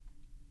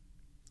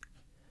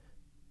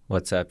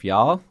What's up,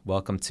 y'all?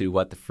 Welcome to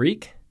What the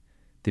Freak,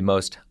 the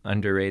most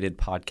underrated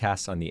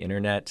podcast on the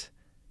internet.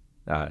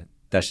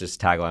 That's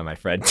just a tagline my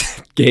friend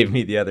gave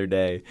me the other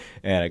day,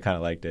 and I kind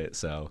of liked it.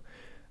 So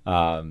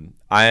I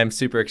am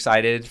super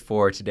excited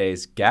for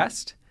today's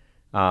guest.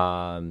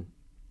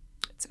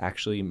 It's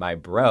actually my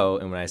bro,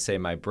 and when I say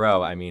my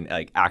bro, I mean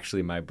like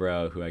actually my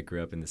bro who I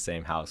grew up in the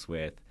same house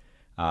with,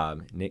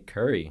 Nick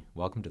Curry.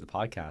 Welcome to the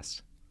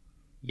podcast.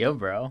 Yo,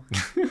 bro.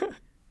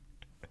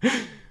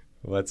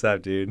 What's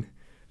up, dude?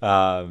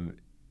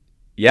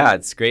 Yeah,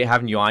 it's great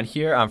having you on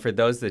here. For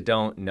those that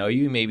don't know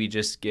you, maybe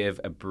just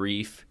give a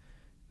brief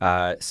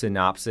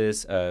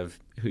synopsis of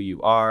who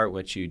you are,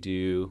 what you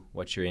do,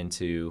 what you're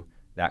into,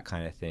 that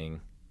kind of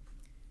thing.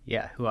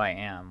 Yeah, who I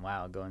am.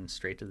 Wow, going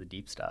straight to the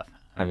deep stuff.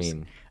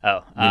 You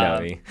know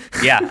me.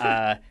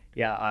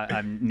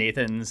 I'm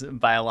Nathan's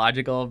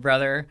biological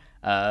brother.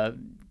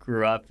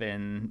 Grew up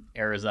in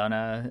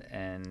Arizona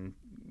and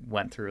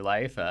went through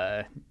life.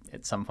 At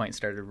some point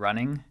started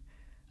running.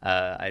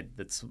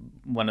 That's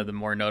one of the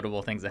more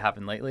notable things that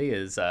happened lately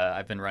is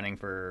I've been running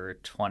for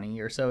 20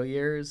 or so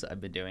years. I've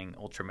been doing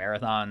ultra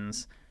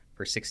marathons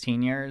for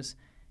 16 years.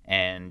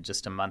 And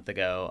just a month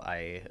ago,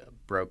 I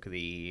broke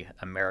the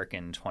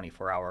American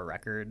 24-hour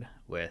record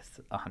with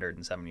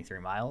 173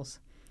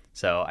 miles.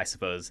 So I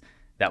suppose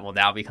that will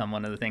now become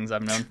one of the things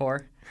I'm known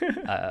for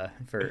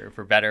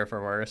better,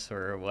 for worse,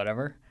 or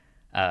whatever.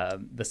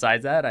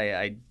 Besides that,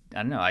 I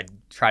don't know. I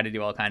try to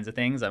do all kinds of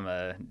things. I'm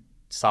a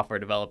software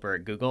developer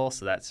at Google,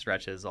 so that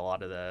stretches a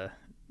lot of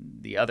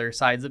the other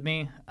sides of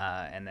me.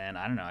 And then,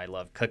 I don't know, I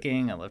love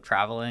cooking, I love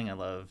traveling, I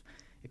love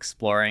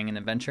exploring and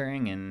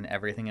adventuring and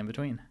everything in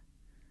between.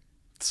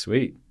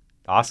 Sweet.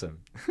 Awesome.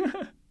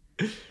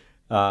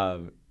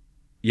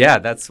 Yeah,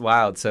 that's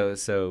wild.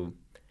 So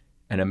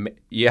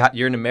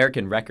you're an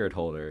American record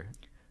holder.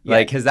 Yeah.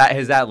 Like, has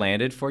that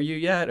landed for you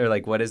yet? Or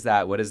like, what does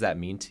that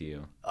mean to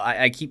you?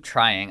 I keep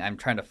trying. I'm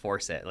trying to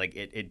force it. Like,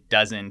 it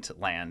doesn't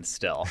land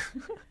still.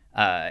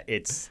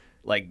 It's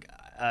like,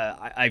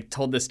 I've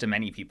told this to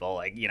many people,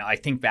 like, I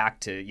think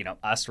back to,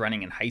 us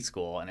running in high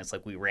school, and it's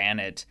like we ran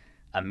at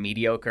a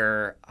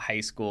mediocre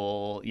high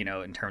school,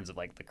 in terms of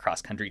like the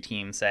cross country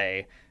team,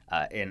 say,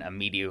 in a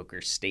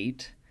mediocre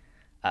state.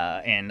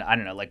 And I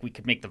don't know, like we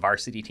could make the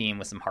varsity team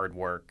with some hard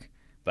work,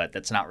 but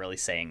that's not really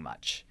saying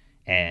much.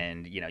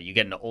 And, you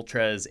get into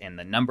ultras and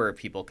the number of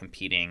people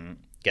competing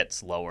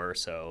gets lower.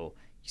 So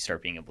you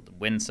start being able to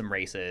win some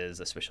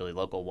races, especially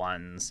local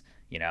ones.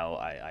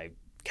 I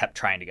kept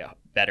trying to get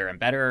better and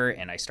better,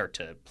 and I start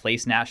to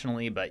place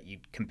nationally, but you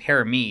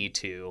compare me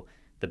to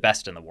the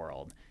best in the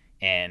world,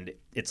 and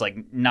it's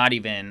like not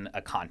even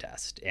a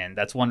contest. And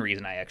that's one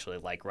reason I actually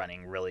like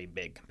running really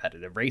big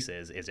competitive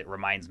races, is it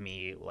reminds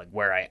me like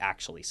where I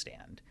actually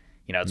stand.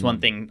 It's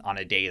one thing on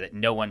a day that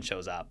no one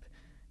shows up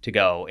to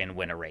go and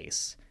win a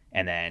race,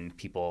 and then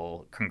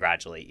people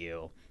congratulate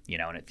you,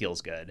 and it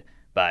feels good.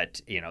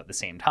 But, at the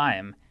same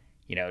time,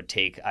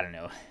 take, I don't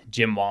know,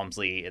 Jim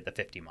Walmsley at the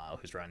 50 mile,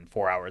 who's run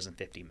 4 hours and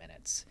 50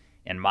 minutes.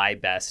 And my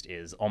best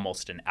is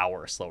almost an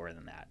hour slower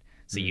than that.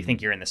 So you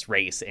think you're in this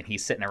race and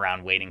he's sitting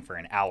around waiting for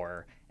an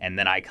hour, and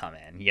then I come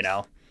in,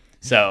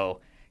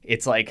 So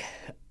it's like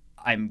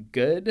I'm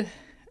good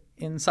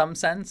in some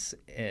sense,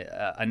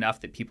 enough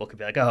that people could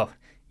be like, oh,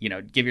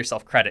 give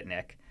yourself credit,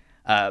 Nick.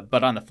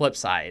 But on the flip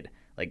side,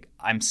 like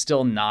I'm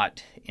still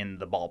not in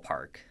the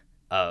ballpark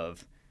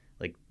of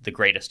like the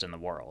greatest in the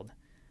world.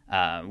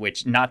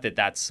 Which, not that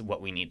that's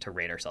what we need to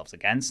rate ourselves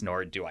against,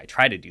 nor do I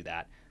try to do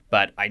that,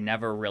 but I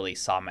never really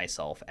saw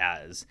myself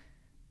as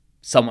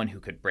someone who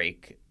could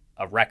break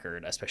a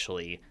record,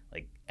 especially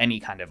like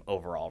any kind of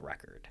overall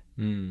record.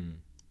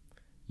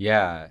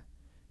 Yeah,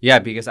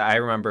 because I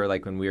remember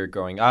like when we were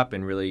growing up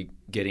and really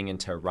getting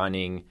into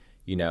running,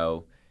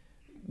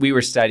 we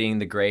were studying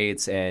the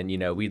grades, and,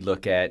 we'd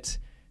look at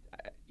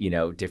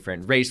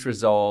different race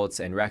results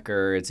and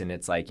records. And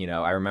it's like,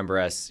 I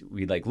remember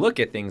we'd like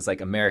look at things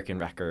like American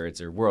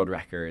records or world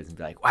records and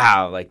be like,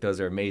 wow, like those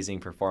are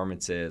amazing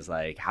performances.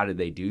 Like, how did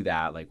they do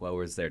that? Like, what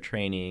was their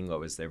training? What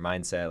was their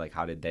mindset? Like,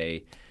 how did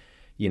they,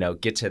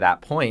 get to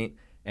that point?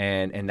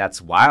 And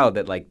that's wild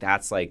that like,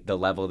 that's like the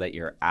level that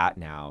you're at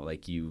now.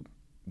 Like you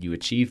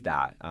achieved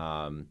that.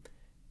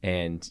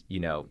 And,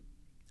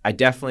 I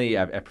definitely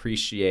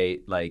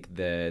appreciate like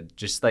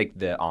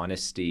the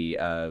honesty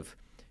of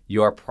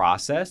your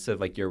process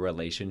of like your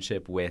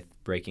relationship with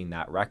breaking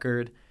that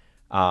record,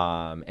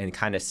 and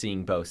kind of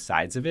seeing both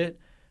sides of it.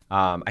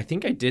 I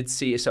think I did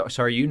see, so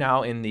are you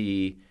now in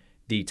the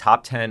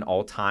top 10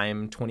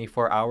 all-time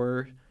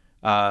 24-hour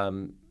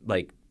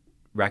like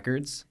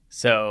records?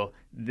 So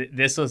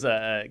this was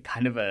a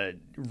kind of a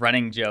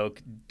running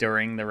joke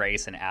during the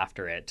race and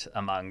after it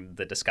among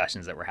the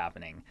discussions that were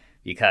happening,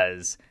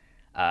 because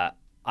I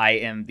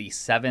am the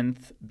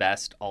 7th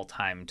best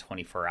all-time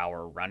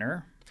 24-hour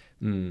runner.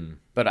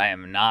 But I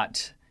am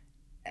not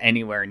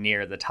anywhere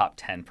near the top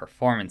 10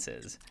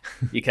 performances,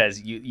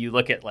 because you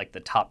look at like the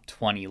top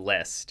 20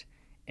 list,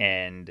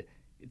 and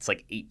it's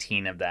like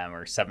 18 of them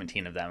or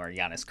 17 of them are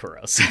Yannis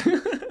Kouros.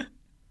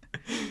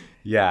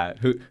 Yeah,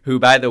 who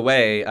by the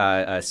way,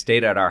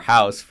 stayed at our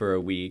house for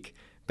a week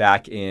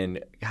back in,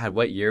 God,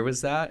 what year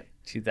was that?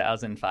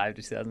 2005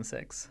 to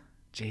 2006.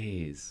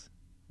 Jeez.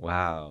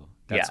 Wow.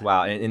 That's Yeah.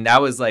 wow. And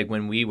that was like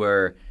when we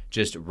were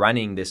just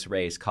running this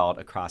race called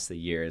Across the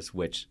Years,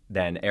 which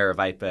then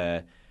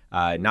Aravaipa,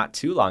 not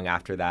too long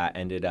after that,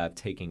 ended up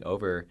taking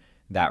over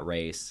that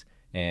race.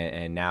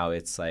 And now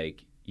it's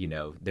like,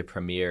 the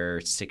premier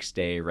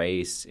 6-day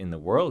race in the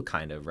world,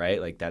 kind of, right?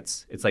 Like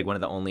it's like one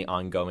of the only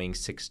ongoing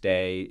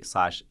 6-day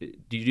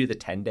 / do you do the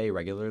 10-day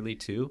regularly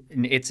too?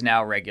 It's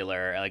now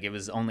regular. Like, it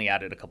was only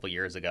added a couple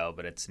years ago,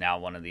 but it's now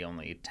one of the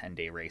only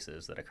 10-day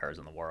races that occurs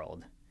in the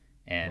world.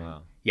 And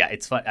Wow. yeah,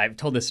 it's fun. I've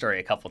told this story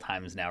a couple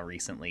times now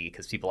recently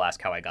because people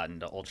ask how I got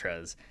into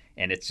ultras,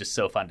 and it's just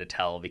so fun to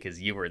tell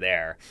because you were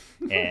there.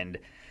 And,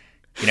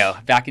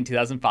 back in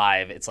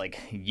 2005, it's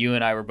like you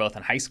and I were both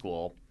in high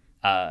school.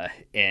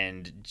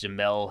 And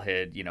Jamil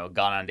had,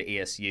 gone on to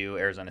ASU,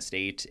 Arizona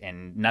State,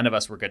 and none of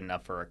us were good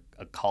enough for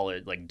a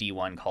college, like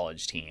D1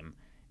 college team.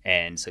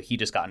 And so he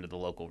just got into the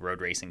local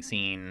road racing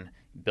scene,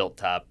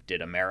 built up,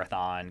 did a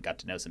marathon, got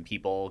to know some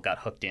people, got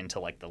hooked into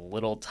like the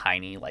little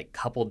tiny, like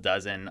couple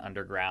dozen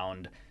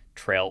underground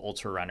trail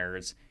ultra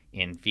runners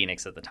in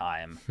Phoenix at the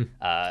time.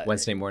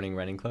 Wednesday Morning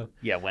Running Club?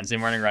 Yeah, Wednesday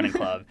Morning Running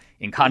Club.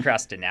 In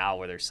contrast to now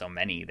where there's so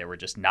many, there were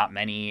just not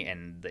many,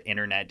 and the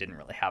internet didn't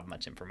really have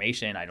much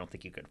information. I don't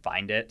think you could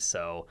find it.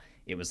 So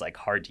it was like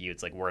hard to use.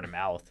 It's like word of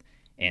mouth.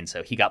 And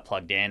so he got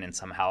plugged in and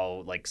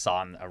somehow like saw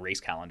on a race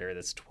calendar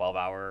this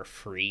 12-hour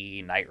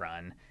free night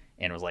run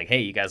and was like, hey,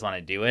 you guys want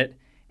to do it?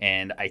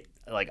 And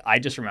I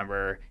just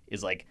remember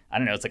is like, I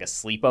don't know, it's like a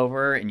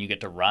sleepover and you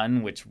get to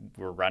run, which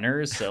we're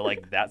runners. So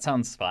like that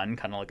sounds fun,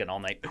 kind of like an all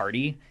night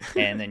party.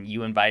 And then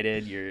you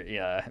invited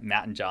your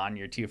Matt and John,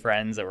 your two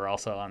friends that were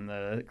also on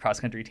the cross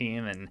country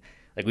team. And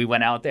like we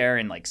went out there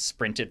and like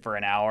sprinted for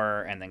an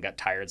hour and then got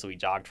tired. So we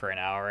jogged for an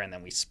hour and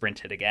then we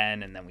sprinted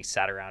again. And then we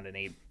sat around and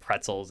ate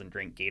pretzels and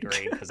drank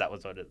Gatorade because that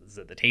was what was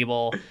at the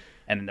table.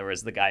 And then there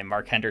was the guy,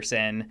 Mark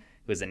Henderson,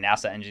 who was a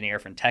NASA engineer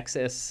from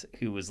Texas,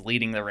 who was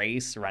leading the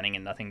race, running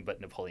in nothing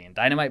but Napoleon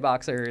Dynamite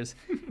boxers.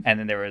 And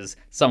then there was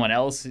someone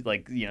else,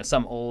 like,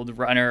 some old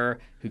runner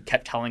who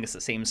kept telling us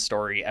the same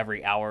story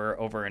every hour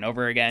over and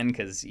over again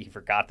because he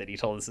forgot that he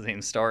told us the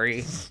same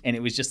story. And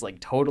it was just like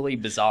totally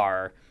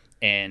bizarre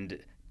and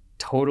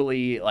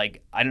totally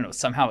like, I don't know,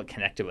 somehow it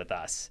connected with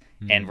us.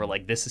 And we're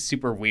like, this is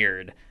super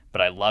weird,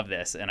 but I love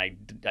this. And I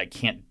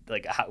can't,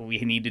 like, we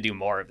need to do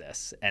more of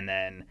this. And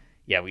then,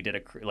 yeah, we did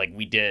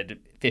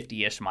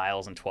 50-ish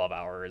miles in 12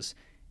 hours,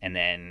 and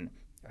then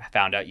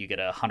found out you get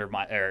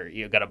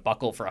you got a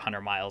buckle for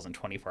 100 miles in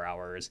 24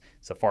 hours.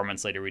 So 4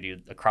 months later, we do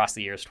Across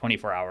the Years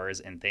 24 hours,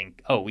 and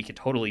think, oh, we could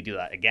totally do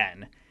that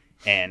again.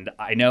 And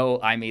I know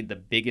I made the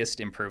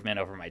biggest improvement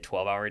over my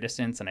 12-hour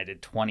distance, and I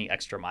did 20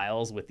 extra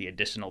miles with the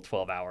additional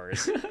 12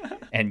 hours.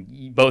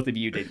 And both of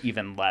you did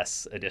even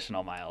less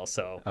additional miles.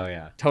 So Oh,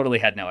 yeah. totally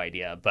had no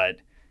idea. But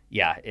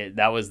yeah,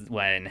 that was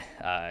when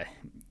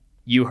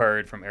you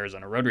heard from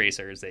Arizona Road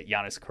Racers that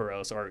Yanis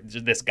Kouros, or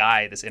this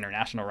guy, this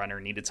international runner,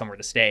 needed somewhere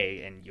to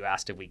stay, and you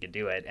asked if we could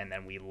do it. And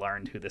then we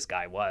learned who this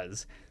guy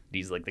was.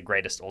 He's like the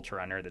greatest ultra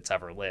runner that's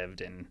ever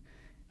lived and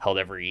held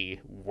every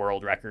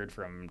world record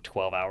from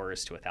 12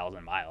 hours to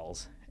 1,000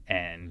 miles.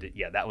 And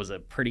yeah, that was a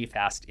pretty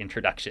fast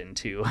introduction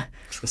to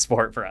the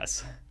sport for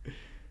us.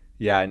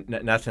 Yeah,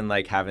 nothing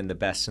like having the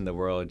best in the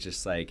world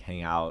just like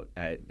hang out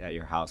at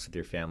your house with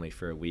your family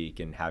for a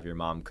week and have your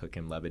mom cook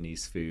him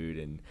Lebanese food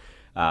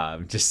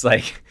and just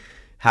like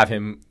have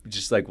him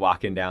just like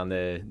walking down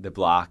the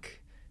block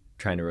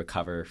trying to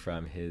recover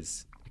from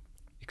his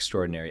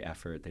extraordinary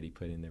effort that he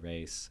put in the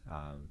race.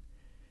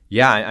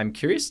 Yeah, I'm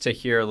curious to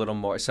hear a little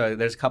more. So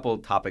there's a couple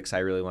of topics I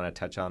really want to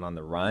touch on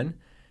the run,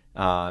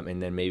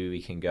 and then maybe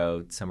we can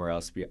go somewhere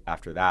else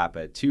after that.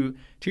 But two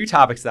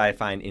topics that I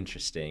find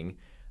interesting.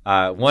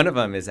 One of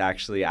them is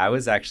I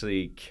was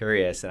actually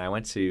curious, and I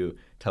went to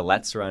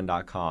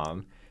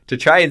letsrun.com to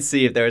try and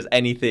see if there was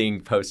anything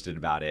posted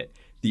about it.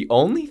 The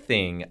only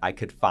thing I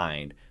could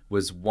find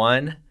was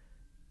one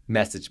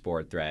message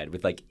board thread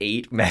with like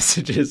 8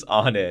 messages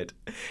on it.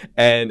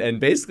 And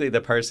basically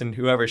the person,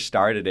 whoever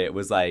started it,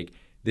 was like,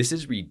 this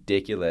is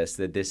ridiculous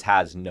that this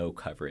has no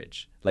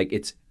coverage. Like,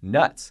 it's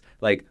nuts.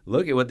 Like,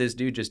 look at what this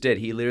dude just did.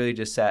 He literally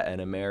just set an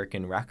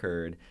American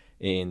record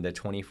in the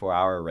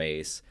 24-hour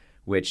race,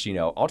 which,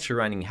 ultra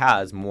running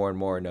has more and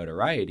more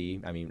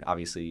notoriety. I mean,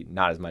 obviously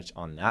not as much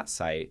on that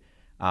site.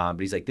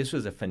 But he's like, this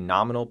was a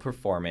phenomenal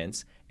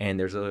performance, and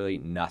there's literally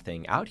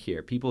nothing out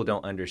here. People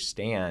don't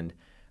understand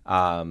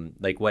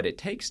like what it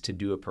takes to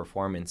do a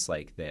performance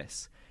like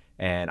this.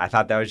 And I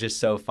thought that was just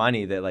so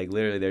funny that like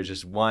literally there's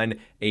just one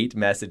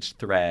 8-message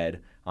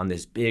thread on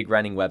this big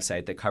running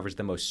website that covers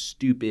the most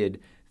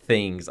stupid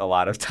things a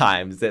lot of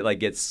times that like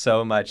gets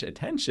so much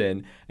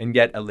attention, and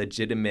yet a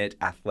legitimate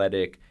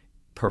athletic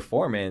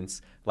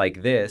performance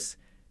like this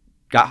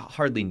got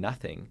hardly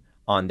nothing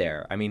on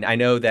there. I mean, I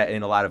know that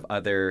in a lot of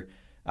other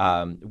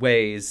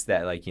ways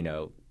that like,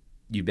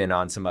 you've been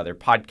on some other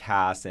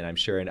podcasts and I'm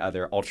sure in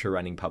other ultra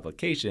running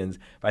publications,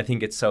 but I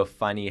think it's so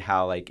funny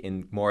how like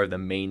in more of the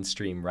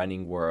mainstream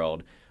running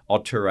world,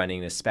 ultra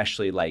running,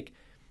 especially like,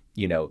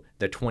 you know,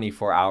 the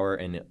 24-hour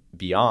and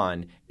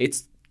beyond,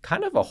 it's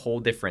kind of a whole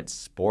different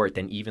sport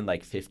than even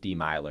like 50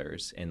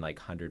 milers and like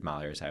 100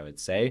 milers, I would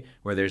say,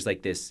 where there's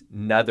like this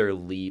another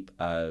leap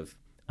of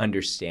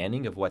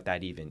understanding of what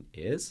that even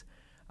is.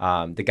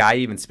 The guy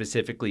even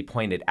specifically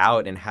pointed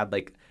out and had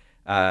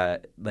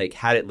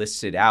had it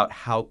listed out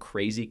how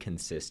crazy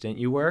consistent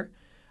you were.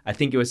 I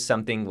think it was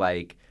something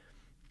like,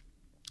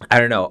 I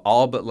don't know,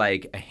 all but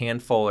like a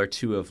handful or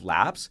two of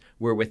laps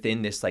were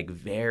within this like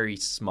very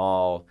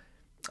small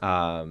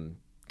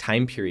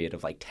time period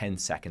of like 10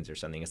 seconds or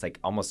something. It's like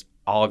almost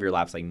all of your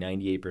laps, like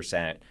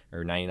 98%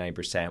 or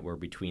 99% were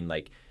between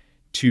like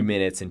 2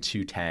 minutes and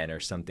 2:10 or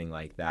something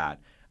like that.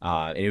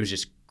 And it was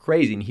just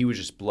crazy. And he was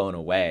just blown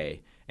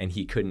away and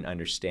he couldn't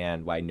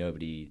understand why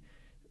nobody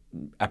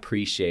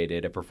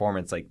appreciated a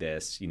performance like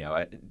this, you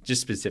know,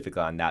 just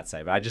specifically on that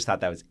side. But I just thought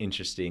that was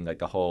interesting, like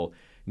the whole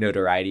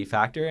notoriety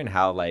factor and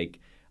how like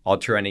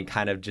ultra running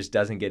kind of just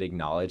doesn't get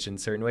acknowledged in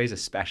certain ways,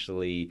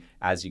 especially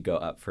as you go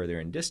up further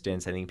in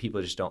distance. I think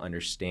people just don't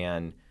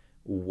understand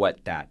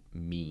what that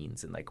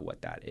means and like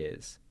what that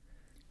is.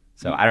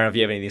 So I don't know if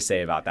you have anything to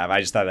say about that, but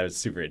I just thought that was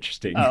super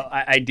interesting. Oh,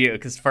 I do,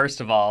 because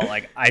first of all,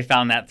 like I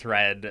found that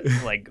thread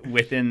like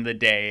within the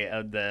day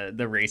of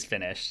the race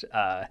finished,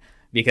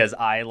 because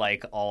I,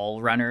 like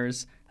all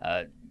runners,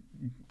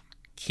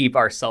 keep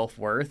our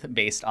self-worth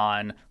based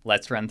on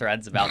Let's Run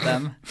threads about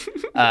them.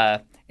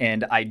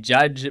 And I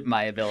judge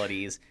my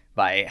abilities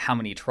by how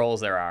many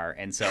trolls there are.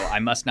 And so I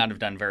must not have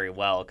done very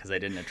well because I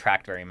didn't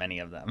attract very many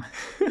of them.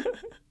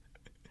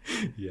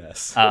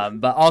 Yes.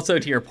 But also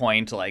to your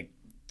point, like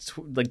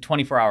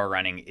 24-hour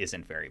running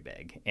isn't very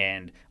big.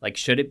 And like,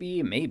 should it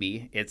be?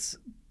 Maybe.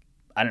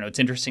 I don't know. It's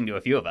interesting to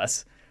a few of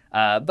us,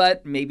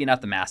 but maybe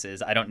not the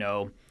masses. I don't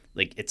know.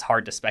 Like, it's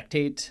hard to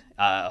spectate.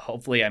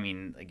 Hopefully, I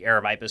mean, like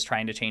Aravaipa is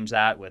trying to change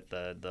that with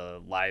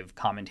the live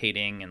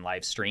commentating and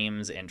live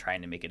streams and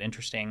trying to make it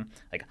interesting.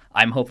 Like,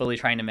 I'm hopefully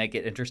trying to make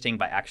it interesting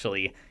by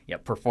actually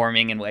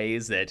performing in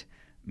ways that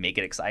make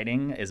it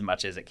exciting as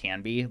much as it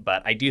can be.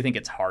 But I do think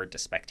it's hard to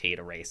spectate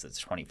a race that's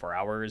 24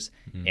 hours.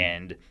 Mm-hmm.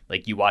 And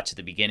like you watch at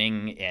the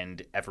beginning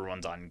and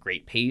everyone's on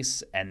great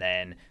pace. And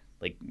then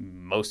like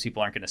most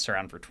people aren't going to sit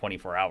around for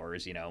 24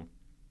 hours, even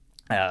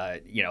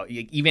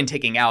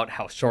taking out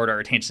how short our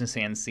attention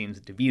span seems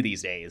to be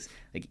these days,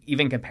 like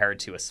even compared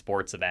to a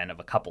sports event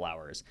of a couple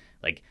hours,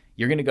 like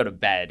you're going to go to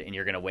bed and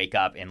you're going to wake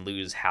up and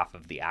lose half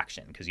of the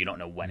action because you don't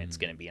know when it's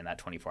going to be in that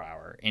 24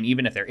 hour. And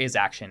even if there is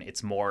action,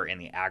 it's more in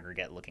the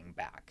aggregate looking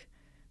back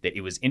that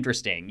it was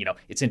interesting.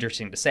 It's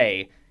interesting to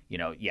say,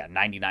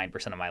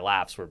 99% of my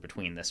laps were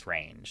between this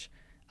range.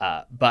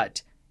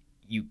 But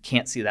you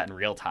can't see that in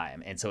real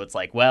time. And so it's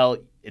like, well,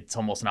 it's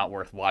almost not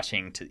worth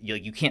watching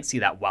you can't see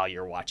that while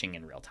you're watching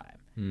in real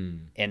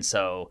time. And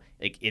so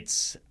like,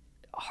 it's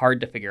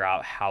hard to figure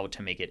out how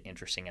to make it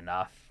interesting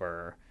enough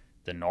for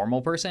the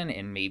normal person.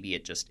 And maybe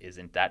it just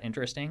isn't that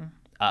interesting.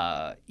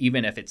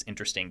 Even if it's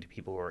interesting to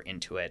people who are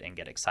into it and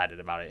get excited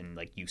about it. And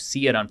like, you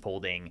see it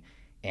unfolding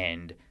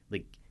and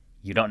like,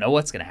 you don't know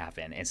what's going to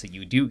happen. And so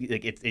you do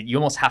like you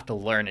almost have to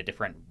learn a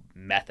different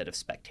method of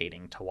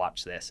spectating to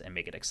watch this and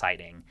make it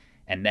exciting.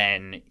 And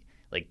then,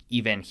 like,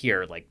 even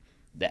here, like,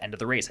 the end of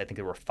the race, I think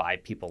there were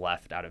 5 people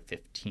left out of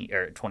 15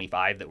 or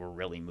 25 that were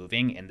really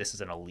moving. And this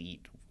is an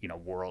elite,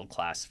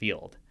 world-class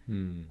field.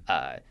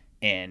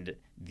 And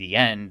the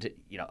end,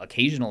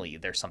 occasionally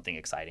there's something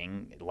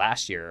exciting.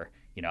 Last year,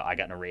 I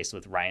got in a race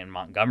with Ryan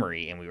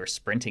Montgomery and we were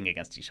sprinting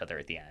against each other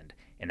at the end.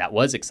 And that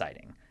was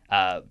exciting.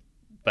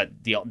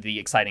 But the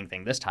exciting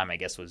thing this time, I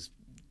guess,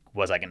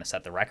 was I going to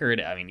set the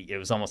record? I mean, it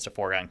was almost a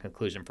foregone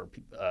conclusion for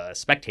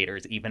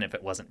spectators, even if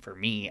it wasn't for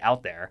me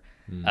out there.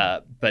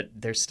 But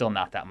there's still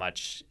not that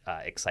much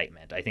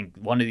excitement. I think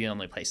one of the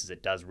only places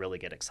it does really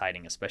get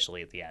exciting,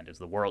 especially at the end, is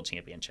the World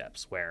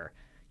Championships, where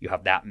you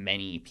have that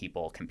many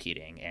people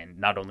competing. And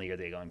not only are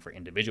they going for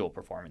individual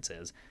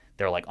performances,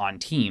 they're like on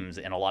teams.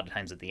 And a lot of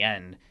times at the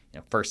end,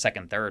 first,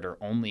 second, third are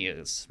only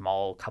a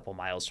small couple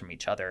miles from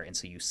each other. And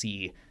so you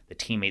see the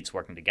teammates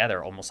working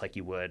together almost like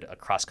you would a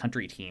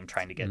cross-country team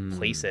trying to get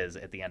places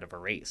at the end of a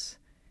race.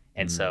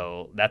 And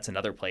so that's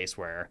another place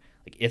where,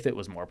 like, if it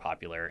was more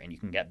popular and you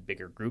can get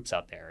bigger groups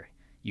out there,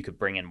 you could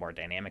bring in more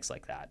dynamics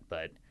like that.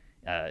 But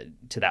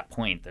to that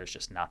point, there's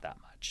just not that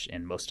much.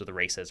 And most of the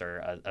races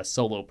are a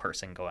solo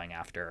person going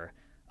after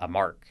a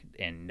mark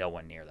and no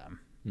one near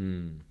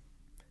them.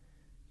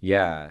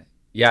 Yeah,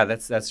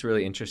 that's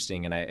really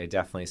interesting. And I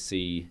definitely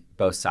see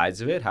both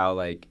sides of it, how,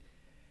 like,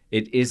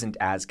 it isn't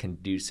as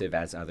conducive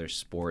as other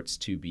sports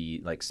to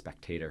be like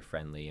spectator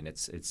friendly. And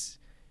it's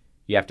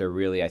you have to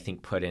really, I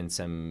think, put in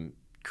some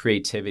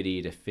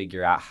creativity to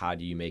figure out how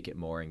do you make it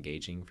more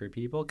engaging for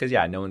people. Because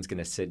no one's going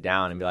to sit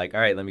down and be like,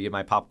 all right, let me get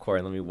my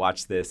popcorn. Let me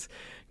watch this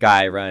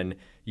guy run,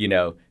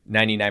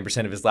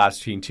 99% of his laps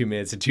between 2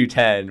 minutes and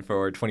 2:10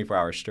 for 24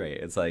 hours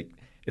straight. It's like,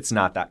 it's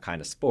not that kind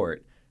of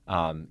sport.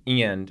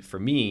 And for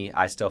me,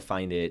 I still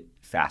find it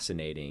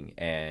fascinating.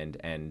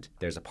 And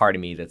there's a part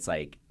of me that's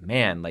like,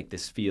 man, like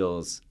this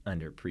feels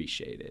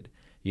underappreciated.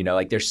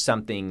 Like there's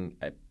something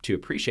to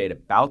appreciate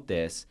about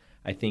this,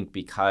 I think,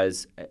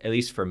 because at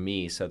least for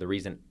me, so the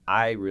reason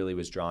I really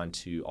was drawn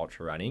to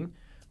ultra running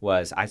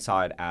was I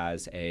saw it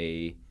as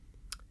a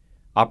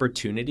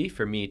opportunity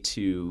for me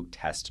to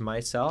test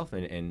myself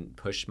and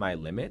push my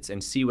limits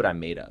and see what I'm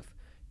made of,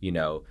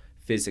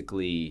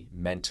 physically,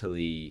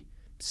 mentally,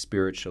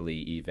 spiritually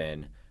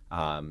even.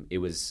 It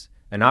was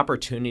an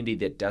opportunity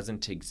that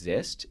doesn't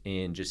exist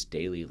in just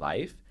daily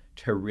life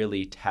to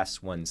really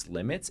test one's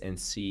limits and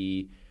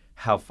see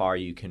how far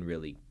you can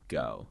really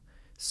go.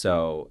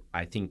 So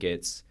I think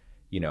it's,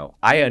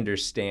 I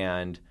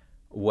understand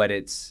what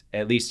it's,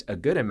 at least a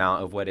good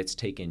amount of what it's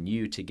taken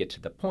you to get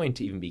to the point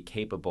to even be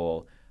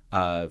capable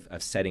of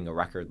setting a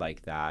record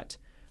like that.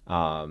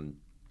 And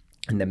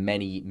the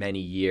many, many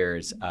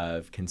years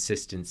of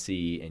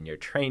consistency in your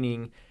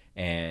training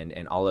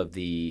and all of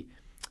the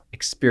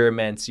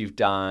experiments you've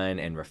done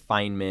and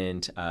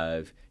refinement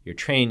of your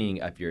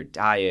training, of your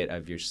diet,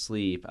 of your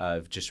sleep,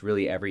 of just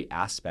really every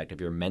aspect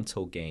of your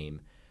mental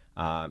game.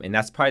 And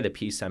that's probably the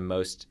piece I'm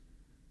most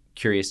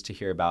curious to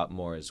hear about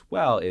more as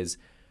well is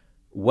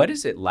what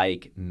is it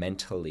like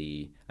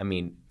mentally? I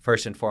mean,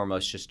 first and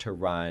foremost, just to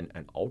run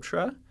an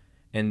ultra,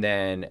 and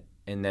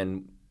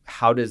then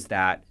how does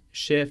that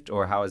shift,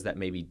 or how is that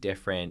maybe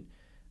different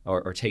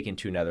or taken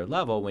to another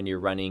level when you're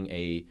running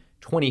a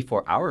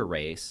 24-hour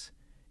race,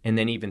 and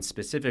then even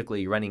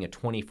specifically running a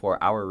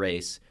 24-hour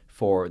race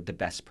for the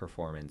best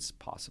performance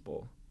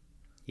possible?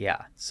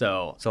 Yeah.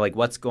 So like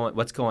what's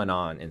going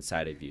on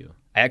inside of you?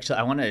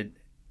 I want to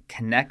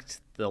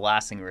connect the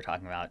last thing we were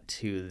talking about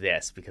to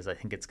this because I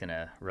think it's going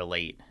to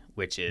relate,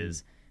 which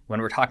is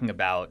when we're talking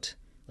about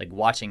like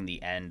watching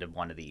the end of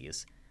one of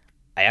these,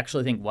 I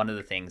actually think one of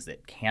the things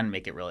that can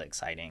make it really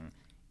exciting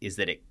is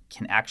that it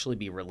can actually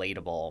be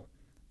relatable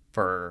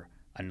for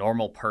a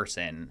normal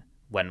person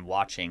when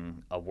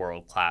watching a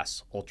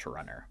world-class ultra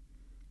runner,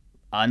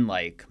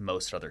 unlike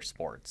most other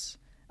sports,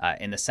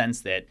 in the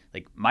sense that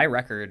like my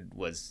record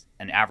was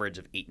an average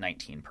of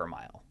 8:19 per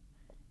mile.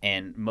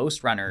 And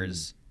most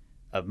runners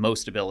of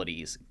most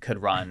abilities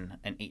could run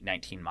an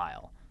 8:19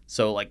 mile.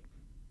 So like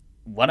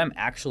what I'm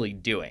actually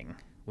doing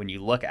when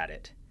you look at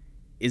it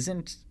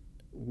isn't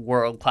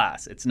world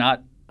class. It's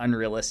not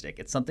unrealistic.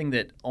 It's something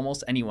that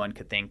almost anyone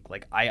could think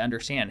like, I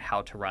understand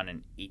how to run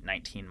an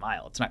 8:19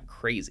 mile. It's not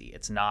crazy.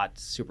 It's not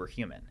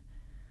superhuman.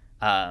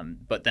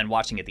 But then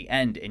watching at the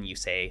end and you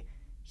say,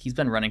 he's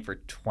been running for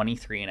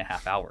 23 and a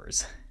half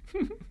hours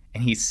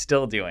and he's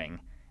still doing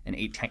an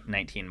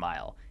 8:19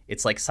 mile.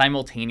 It's like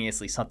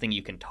simultaneously something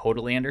you can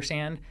totally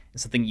understand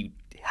and something you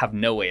have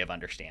no way of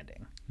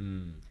understanding.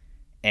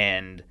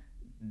 And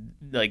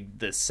like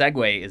the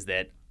segue is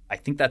that I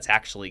think that's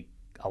actually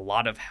a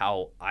lot of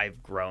how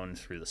I've grown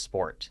through the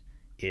sport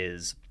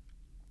is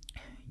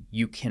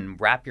you can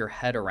wrap your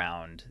head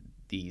around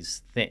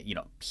these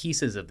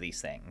pieces of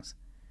these things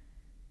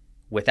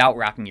without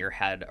wrapping your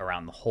head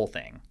around the whole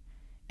thing.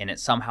 And it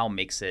somehow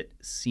makes it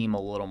seem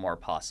a little more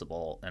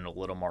possible and a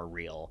little more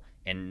real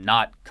and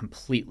not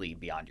completely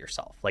beyond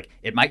yourself. Like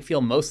it might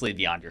feel mostly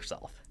beyond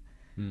yourself,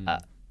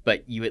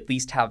 but you at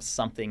least have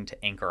something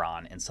to anchor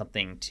on and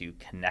something to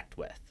connect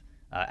with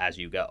as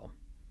you go.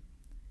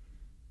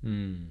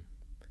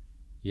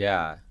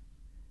 Yeah.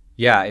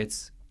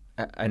 It's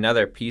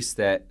another piece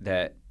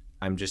that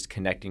I'm just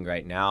connecting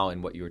right now,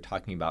 and what you were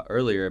talking about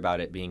earlier about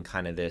it being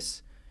kind of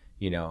this,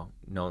 no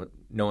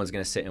one's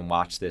going to sit and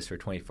watch this for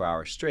 24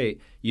 hours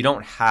straight. You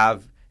don't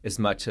have as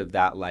much of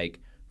that like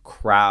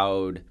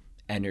crowd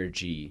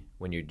energy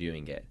when you're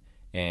doing it.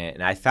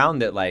 And I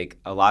found that like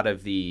a lot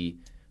of the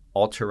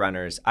ultra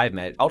runners I've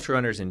met, ultra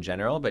runners in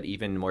general, but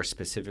even more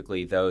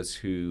specifically those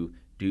who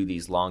do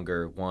these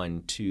longer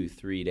 1, 2,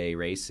 3 day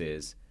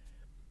races,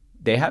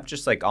 they have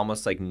just like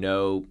almost like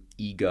no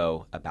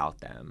ego about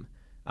them.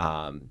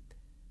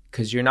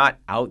 Because you're not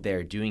out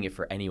there doing it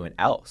for anyone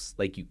else.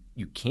 Like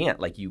you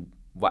can't, like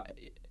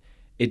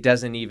it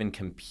doesn't even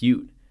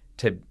compute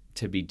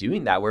to be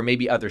doing that, where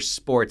maybe other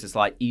sports it's a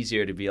lot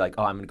easier to be like,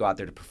 oh, I'm gonna go out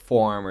there to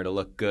perform or to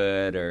look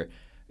good, or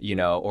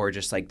or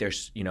just like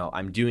there's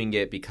I'm doing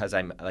it because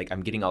I'm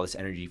getting all this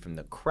energy from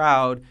the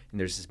crowd and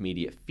there's this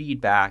immediate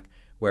feedback,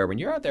 where when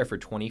you're out there for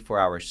 24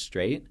 hours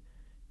straight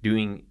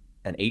doing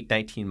an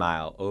 8:19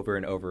 mile over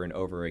and over and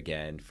over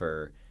again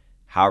for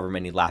however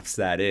many laps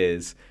that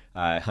is,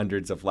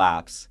 hundreds of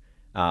laps,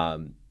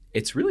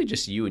 it's really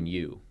just you and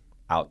you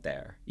out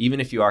there. Even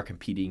if you are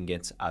competing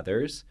against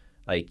others,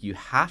 like you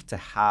have to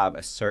have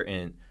a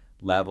certain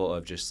level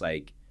of just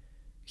like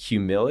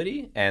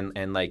humility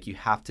and like you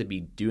have to be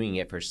doing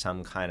it for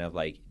some kind of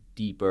like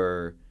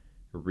deeper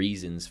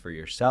reasons for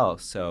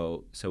yourself.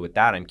 So with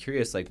that, I'm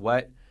curious, like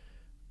what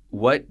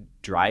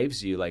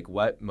drives you, like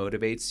what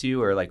motivates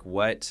you, or like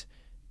what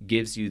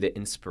gives you the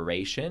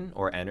inspiration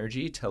or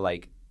energy to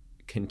like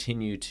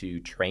continue to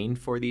train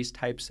for these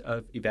types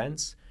of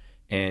events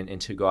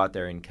and to go out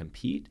there and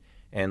compete?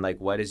 And like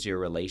what is your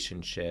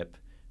relationship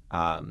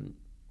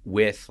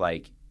with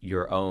like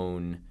your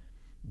own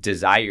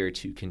desire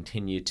to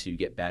continue to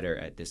get better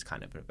at this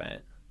kind of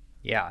event?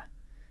 Yeah.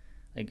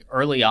 Like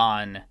early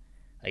on,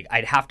 like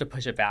I'd have to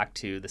push it back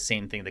to the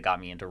same thing that got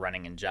me into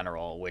running in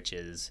general, which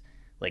is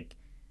like,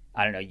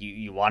 I don't know,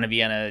 you want to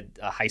be on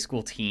a high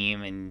school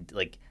team, and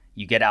like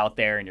you get out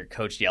there and your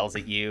coach yells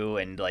at you,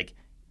 and like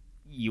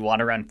you want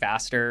to run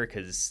faster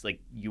because like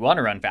you want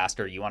to run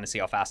faster, you want to see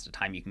how fast a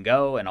time you can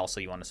go, and also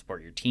you want to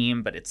support your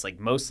team, but it's like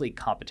mostly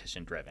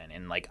competition driven.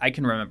 And like I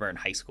can remember in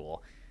high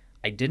school,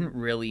 I didn't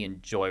really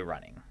enjoy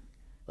running.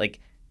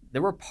 Like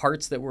there were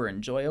parts that were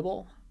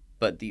enjoyable,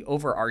 but the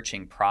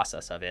overarching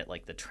process of it,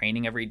 like the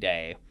training every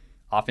day,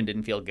 often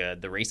didn't feel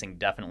good. The racing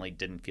definitely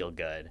didn't feel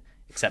good,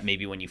 except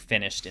maybe when you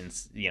finished and,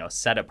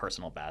 set a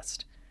personal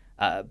best.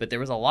 But there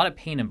was a lot of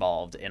pain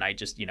involved, and I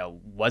just,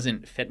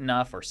 wasn't fit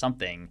enough or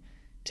something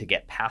to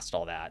get past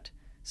all that,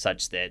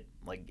 such that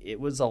like it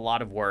was a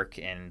lot of work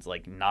and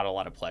like not a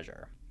lot of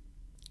pleasure.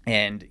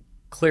 And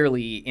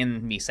clearly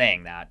in me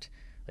saying that,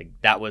 like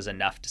that was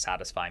enough to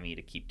satisfy me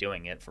to keep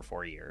doing it for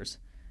 4 years.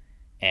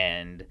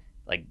 And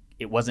like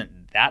it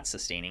wasn't that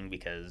sustaining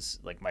because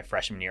like my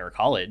freshman year of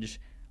college,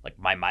 like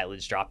my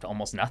mileage dropped to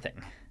almost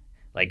nothing.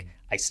 Like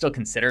I still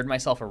considered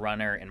myself a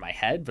runner in my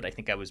head, but I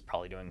think I was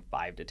probably doing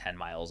 5 to 10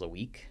 miles a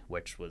week,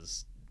 which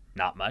was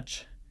not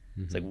much.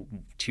 Mm-hmm. It's like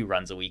 2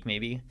 runs a week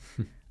maybe.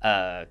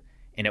 And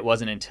it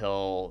wasn't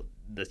until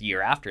the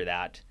year after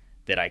that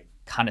I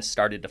kind of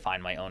started to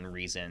find my own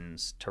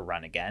reasons to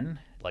run again,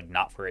 like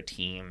not for a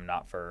team,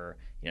 not for,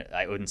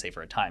 I wouldn't say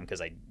for a time, because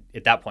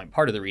at that point,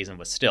 part of the reason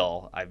was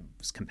still I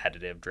was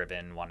competitive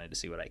driven, wanted to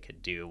see what I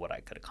could do, what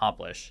I could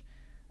accomplish.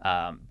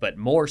 But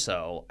more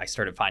so, I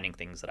started finding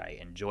things that I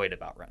enjoyed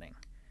about running,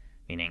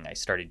 meaning I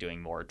started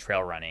doing more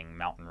trail running,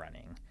 mountain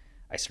running.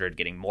 I started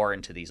getting more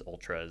into these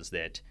ultras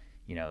that,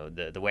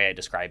 the way I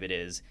describe it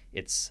is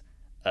it's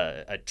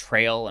a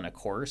trail and a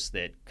course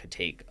that could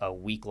take a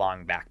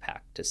week-long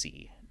backpack to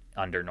see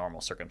under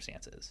normal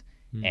circumstances.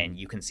 And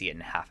you can see it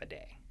in half a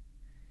day.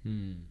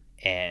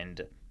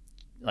 And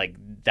like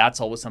that's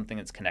always something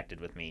that's connected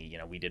with me.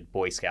 We did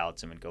Boy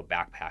Scouts and would go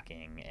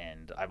backpacking,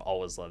 and I've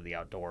always loved the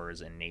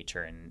outdoors and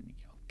nature, and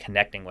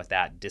connecting with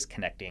that,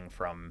 disconnecting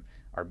from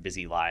our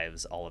busy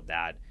lives, all of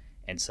that.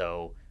 And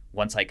so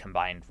once I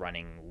combined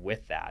running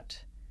with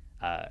that,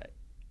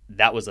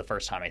 that was the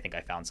first time I think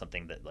I found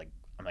something that like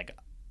I'm like,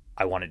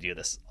 I want to do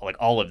this, like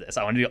all of this.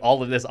 I want to do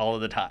all of this all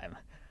of the time.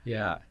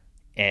 Yeah.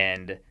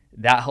 And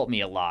that helped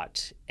me a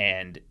lot.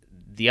 And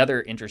the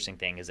other interesting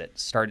thing is it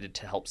started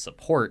to help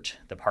support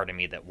the part of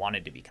me that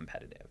wanted to be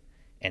competitive.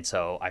 And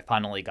so I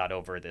finally got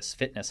over this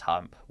fitness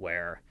hump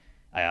where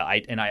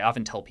I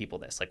often tell people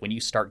this, like when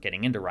you start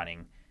getting into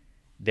running,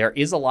 there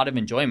is a lot of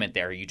enjoyment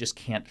there. You just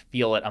can't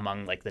feel it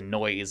among like the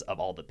noise of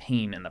all the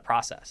pain in the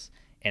process.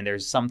 And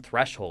there's some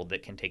threshold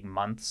that can take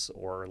months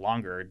or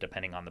longer,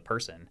 depending on the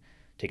person,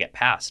 to get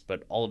past.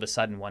 But all of a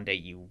sudden, one day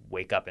you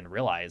wake up and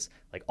realize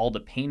like all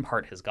the pain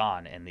part has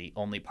gone, and the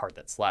only part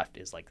that's left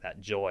is like that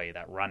joy,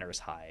 that runner's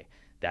high,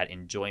 that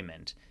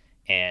enjoyment.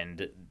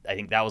 And I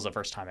think that was the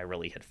first time I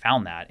really had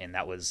found that. And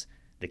that was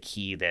the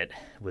key that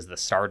was the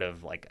start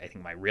of like, I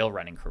think my real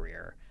running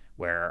career,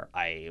 where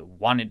I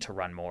wanted to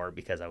run more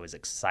because I was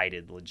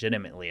excited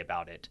legitimately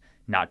about it,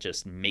 not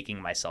just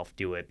making myself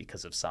do it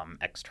because of some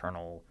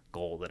external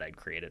goal that I'd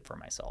created for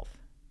myself.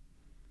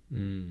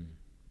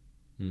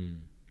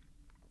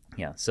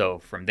 Yeah. So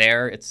from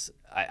there,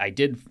 I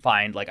did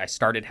find like I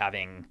started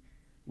having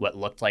what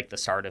looked like the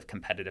start of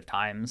competitive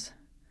times.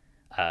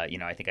 I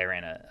think I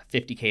ran a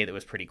 50K that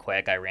was pretty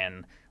quick.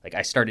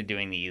 I started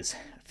doing these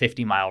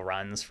 50-mile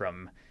runs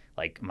from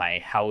like my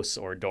house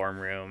or dorm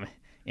room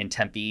in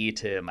Tempe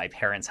to my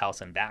parents'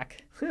 house and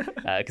back,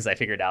 because I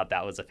figured out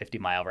that was a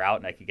 50-mile route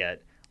and I could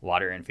get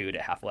water and food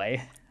at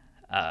halfway.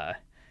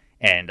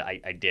 And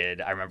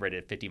I remember I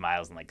did 50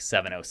 miles in like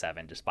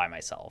 7:07 just by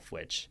myself,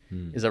 which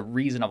is a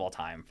reasonable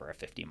time for a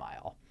 50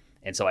 mile.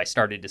 And so I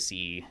started to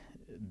see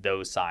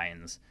those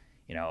signs.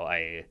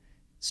 I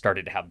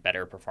started to have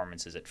better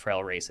performances at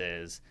trail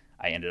races.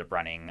 I ended up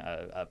running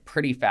a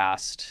pretty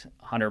fast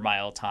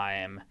 100-mile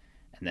time,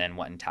 and then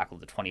went and tackled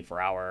the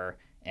 24-hour.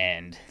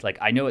 And like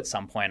I know at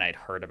some point I'd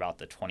heard about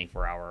the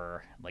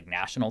 24-hour like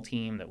national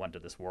team that went to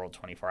this World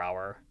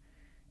 24-hour,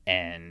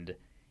 and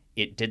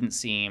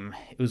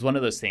it was one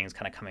of those things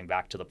kind of coming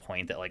back to the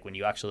point that like when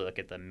you actually look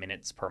at the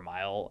minutes per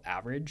mile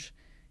average,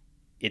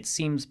 it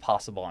seems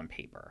possible on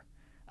paper.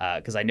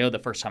 Because I know the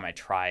first time I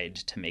tried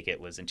to make it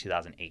was in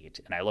 2008,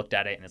 and I looked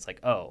at it and it's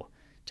like, oh,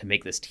 to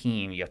make this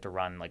team, you have to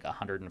run like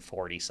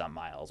 140 some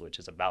miles, which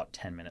is about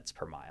 10 minutes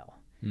per mile.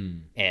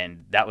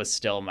 And that was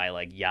still my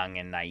like young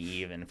and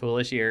naive and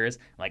foolish years.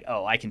 I'm like,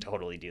 oh, I can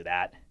totally do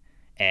that.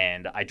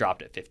 And I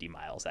dropped at 50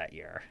 miles that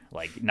year.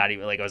 Like not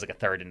even like I was like a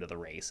third into the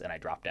race and I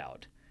dropped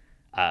out.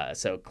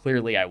 So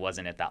clearly I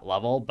wasn't at that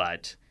level,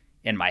 but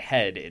in my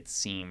head, it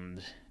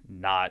seemed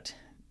not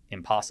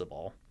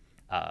impossible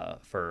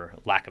for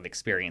lack of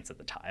experience at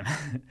the time.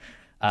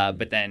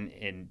 But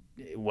then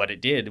what it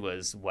did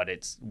was what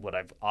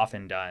I've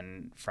often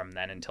done from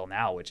then until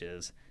now, which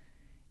is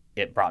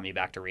it brought me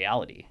back to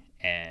reality.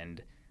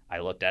 And I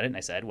looked at it and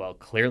I said, well,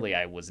 clearly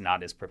I was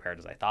not as prepared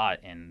as I thought.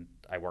 And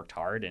I worked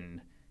hard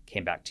and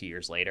came back 2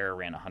 years later,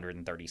 ran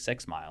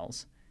 136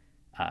 miles,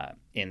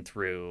 and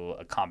through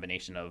a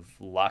combination of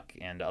luck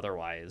and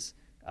otherwise,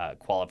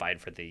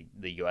 qualified for the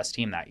U.S.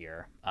 team that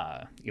year.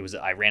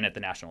 I ran at the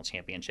national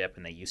championship,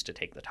 and they used to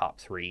take the top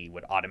 3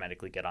 would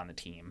automatically get on the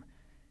team,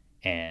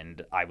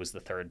 and I was the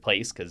third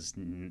place because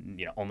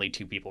only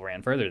 2 people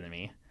ran further than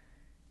me,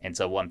 and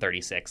so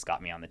 136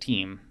 got me on the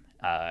team,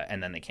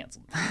 and then they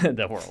canceled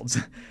the Worlds,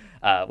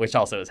 which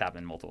also has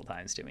happened multiple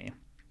times to me.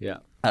 Yeah.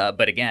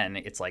 But again,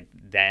 it's like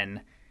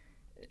then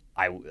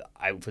I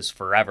was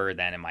forever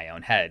then in my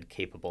own head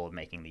capable of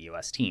making the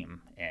U.S.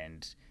 team,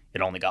 and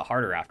it only got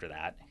harder after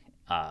that.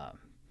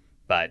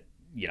 But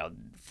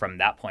from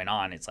that point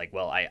on, it's like,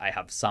 well, I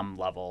have some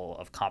level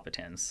of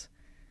competence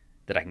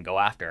that I can go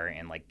after,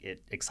 and like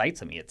it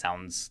excites me. It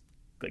sounds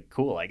like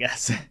cool, I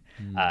guess.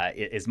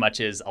 As much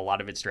as a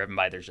lot of it's driven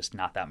by there's just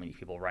not that many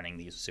people running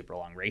these super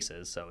long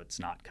races, so it's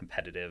not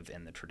competitive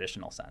in the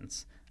traditional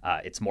sense.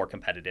 It's more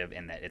competitive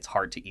in that it's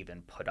hard to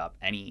even put up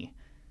any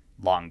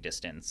long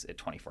distance at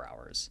 24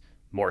 hours,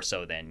 more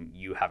so than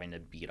you having to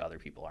beat other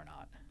people or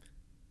not.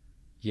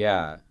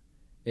 Yeah.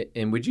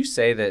 And would you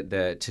say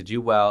that to do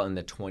well in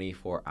the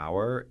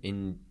 24-hour,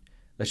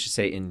 let's just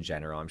say in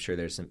general, I'm sure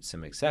there's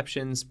some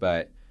exceptions,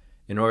 but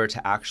in order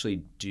to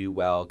actually do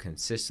well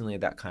consistently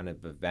at that kind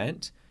of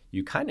event,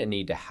 you kind of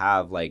need to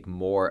have like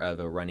more of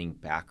a running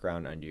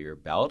background under your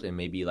belt and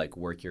maybe like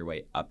work your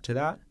way up to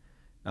that.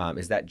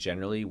 Is that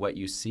generally what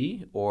you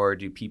see, or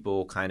do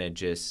people kind of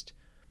just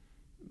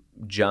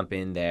jump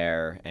in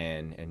there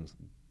and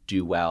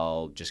do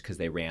well just because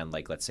they ran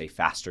like, let's say,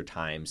 faster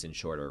times in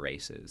shorter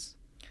races?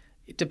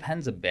 It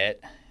depends a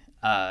bit.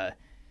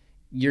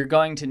 You're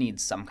going to need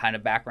some kind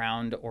of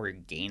background or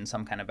gain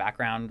some kind of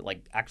background.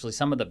 Like actually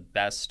some of the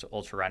best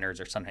ultra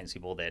runners are sometimes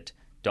people that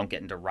don't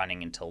get into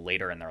running until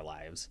later in their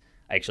lives.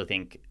 I actually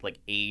think like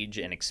age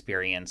and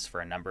experience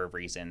for a number of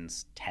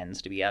reasons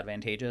tends to be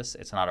advantageous.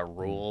 It's not a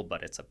rule,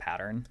 but it's a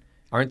pattern.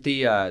 Aren't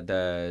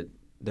the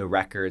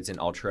records in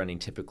ultra running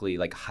typically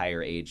like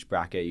higher age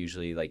bracket,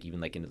 usually like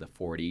even like into the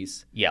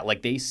 40s? Yeah,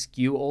 like they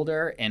skew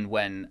older, and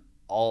when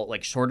all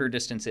like shorter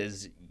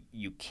distances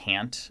you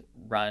can't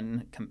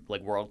run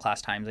like world class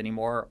times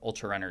anymore,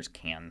 ultra runners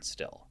can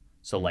still.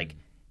 So like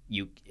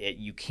you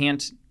can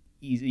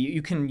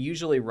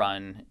usually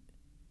run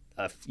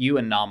a few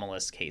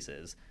anomalous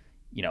cases.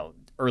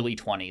 Early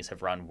 20s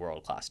have run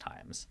world class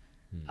times.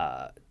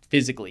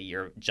 Physically,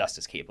 you're just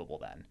as capable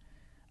then.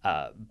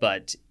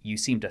 But you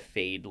seem to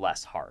fade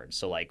less hard.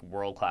 So like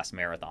world class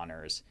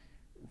marathoners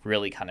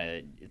really kind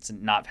of, it's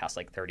not past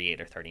like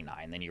 38 or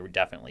 39, then you're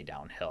definitely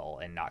downhill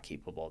and not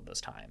capable of those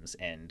times.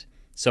 And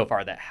so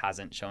far that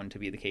hasn't shown to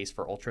be the case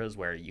for ultras,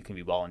 where you can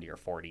be well into your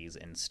 40s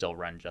and still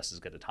run just as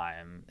good a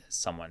time as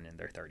someone in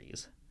their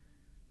 30s.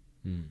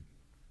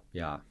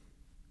 Yeah.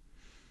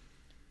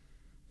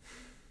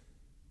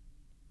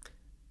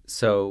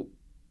 So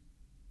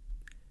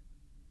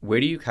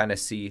where do you kind of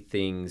see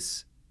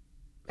things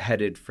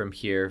headed from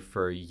here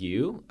for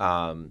you?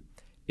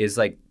 Is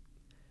like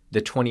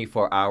the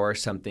 24-hour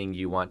something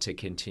you want to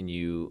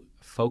continue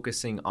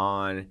focusing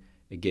on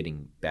and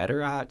getting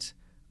better at?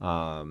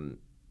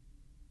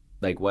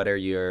 Like what are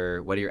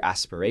your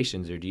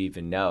aspirations, or do you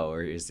even know,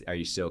 or are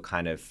you still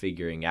kind of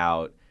figuring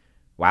out,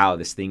 wow,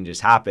 this thing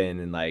just happened,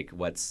 and like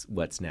what's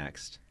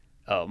next?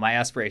 Oh, my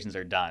aspirations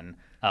are done.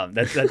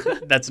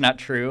 That's not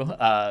true.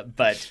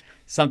 But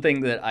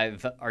something that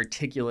I've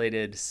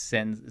articulated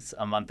since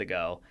a month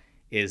ago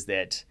is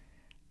that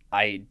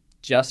I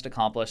just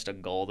accomplished a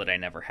goal that I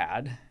never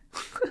had.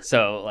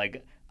 So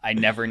like I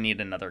never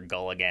need another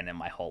goal again in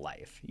my whole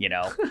life.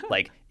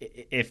 Like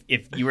if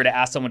you were to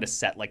ask someone to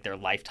set like their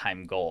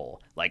lifetime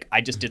goal, like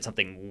I just did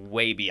something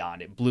way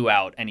beyond it, blew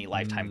out any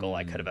lifetime goal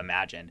I could have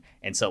imagined.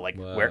 And so like,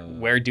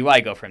 where do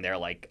I go from there?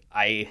 Like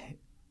I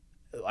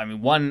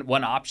mean,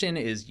 one option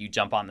is you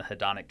jump on the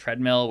hedonic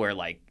treadmill where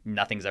like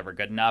nothing's ever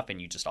good enough and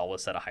you just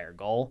always set a higher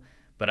goal.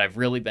 But I've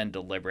really been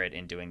deliberate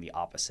in doing the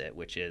opposite,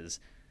 which is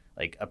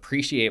like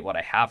appreciate what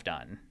I have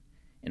done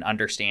and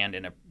understand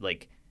and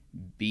like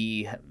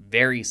be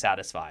very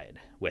satisfied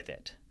with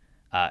it,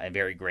 and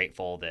very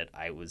grateful that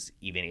I was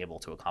even able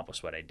to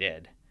accomplish what I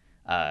did,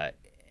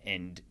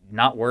 and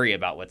not worry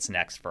about what's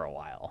next for a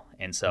while.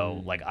 And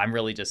so like I'm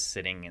really just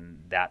sitting in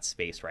that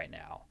space right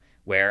now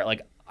where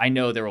like I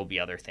know there will be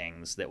other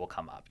things that will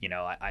come up.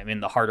 I'm in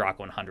the Hard Rock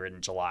 100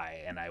 in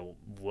July and I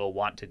will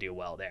want to do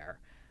well there.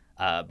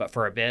 But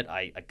for a bit,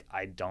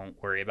 I don't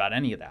worry about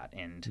any of that.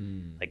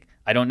 And like,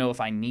 I don't know if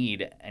I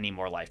need any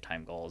more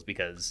lifetime goals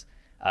because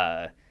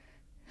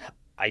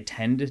I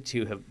tend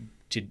to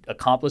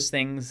accomplish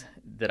things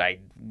that I,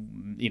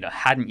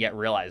 hadn't yet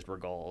realized were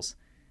goals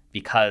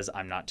because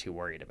I'm not too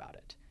worried about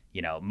it.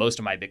 Most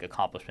of my big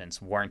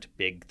accomplishments weren't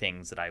big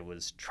things that I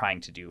was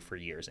trying to do for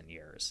years and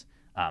years.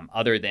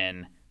 Other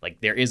than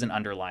like there is an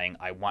underlying,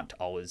 I want to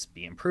always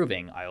be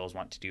improving. I always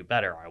want to do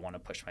better. I want to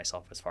push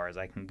myself as far as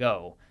I can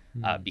go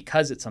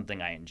because it's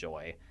something I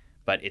enjoy.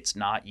 but it's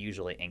not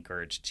usually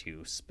anchored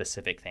to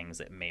specific things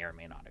that may or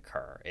may not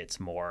occur. It's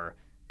more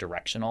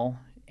directional,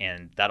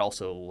 and that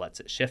also lets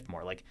it shift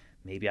more. Like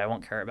maybe I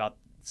won't care about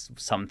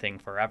something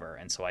forever,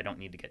 and so I don't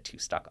need to get too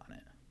stuck on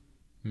it.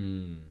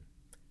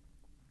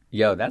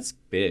 Yo, that's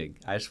big.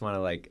 I just want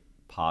to like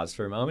pause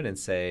for a moment and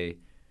say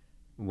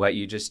what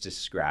you just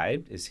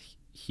described is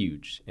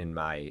huge in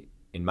my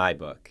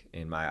book,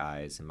 in my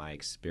eyes, in my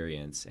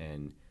experience.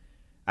 And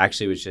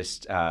actually was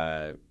just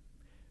a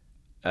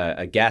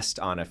guest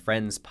on a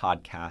friend's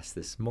podcast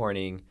this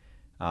morning.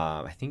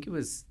 I think it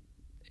was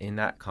in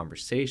that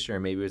conversation, or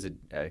maybe it was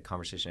a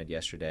conversation I had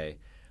yesterday.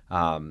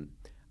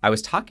 I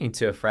was talking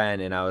to a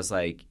friend and I was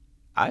like,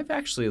 I've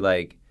actually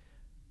like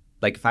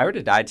if I were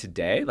to die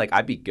today, like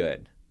I'd be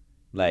good.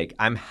 Like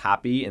I'm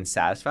happy and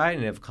satisfied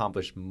and have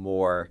accomplished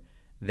more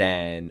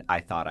than I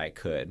thought I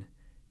could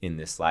in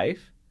this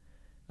life.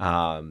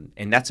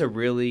 And that's a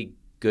really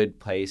good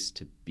place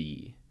to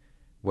be,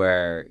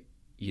 where,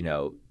 you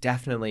know,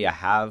 definitely I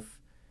have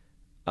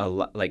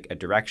a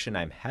direction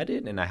I'm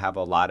headed, and I have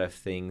a lot of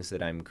things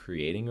that I'm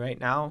creating right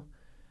now,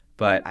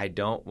 but I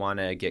don't want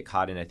to get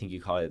caught in, I think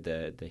you call it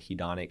the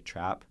hedonic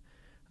trap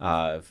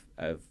of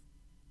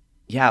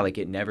like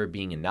it never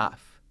being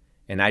enough.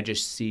 And I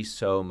just see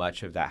so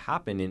much of that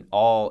happen in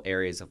all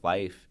areas of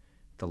life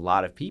with a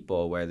lot of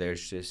people, where they're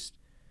just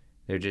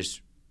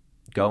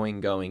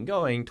going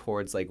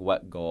towards like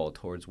what goal,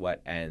 towards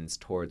what ends,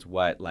 towards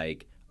what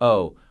like,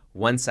 oh,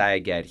 once I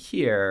get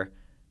here,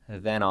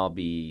 then I'll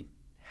be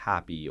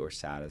happy or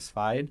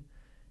satisfied.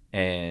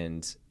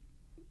 And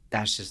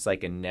that's just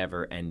like a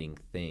never ending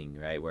thing,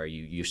 right? Where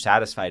you're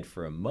satisfied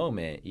for a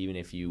moment, even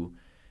if you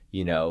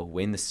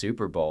win the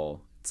Super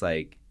Bowl, it's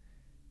like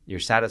you're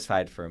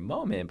satisfied for a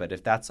moment. But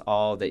if that's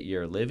all that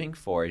you're living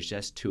for is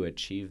just to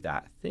achieve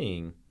that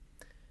thing,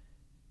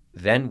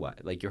 then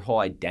what? Like your whole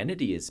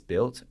identity is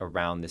built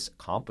around this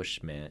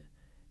accomplishment.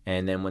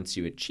 And then once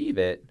you achieve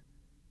it,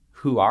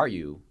 who are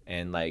you?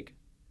 And like,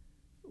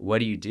 what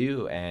do you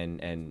do?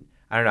 And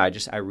I don't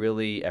know, I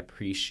really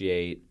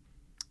appreciate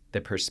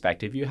the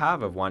perspective you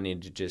have of wanting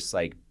to just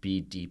like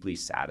be deeply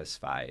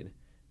satisfied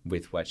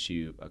with what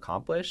you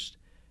accomplished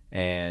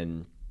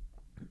and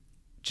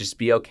just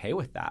be okay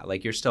with that.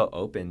 Like you're still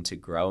open to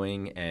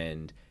growing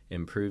and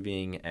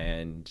improving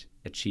and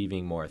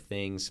achieving more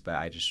things, but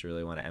I just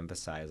really want to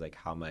emphasize like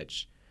how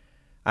much,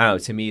 I don't know,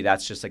 to me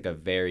that's just like a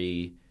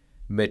very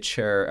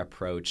mature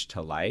approach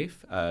to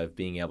life of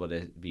being able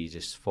to be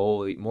just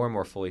more and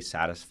more fully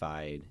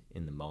satisfied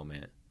in the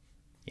moment.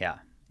 Yeah.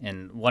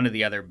 And one of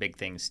the other big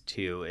things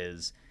too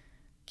is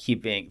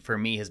for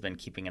me has been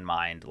keeping in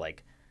mind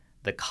like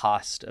the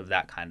cost of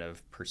that kind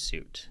of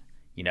pursuit.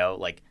 You know,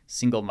 like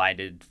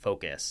single-minded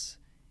focus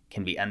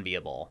can be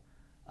enviable,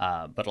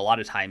 but a lot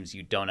of times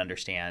you don't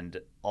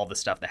understand all the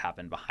stuff that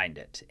happened behind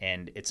it.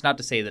 And it's not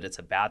to say that it's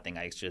a bad thing.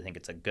 I actually think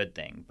it's a good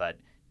thing, but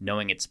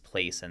knowing its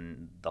place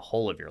in the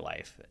whole of your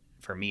life,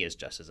 for me, is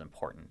just as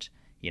important.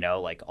 You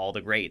know, like all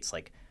the greats,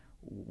 like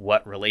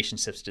what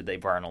relationships did they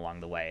burn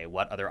along the way?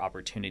 What other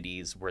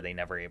opportunities were they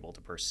never able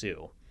to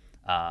pursue?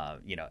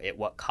 At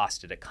what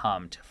cost did it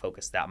come to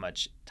focus that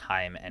much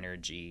time,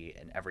 energy,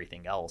 and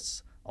everything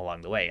else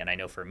along the way? And I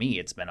know for me,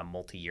 it's been a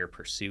multi-year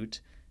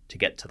pursuit to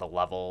get to the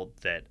level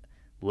that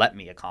let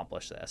me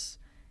accomplish this.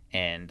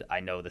 And I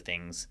know the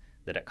things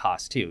that it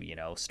costs too,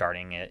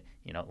 starting at,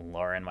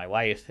 Lauren, my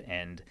wife,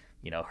 and,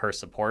 her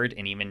support,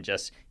 and even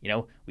just,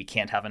 we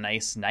can't have a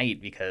nice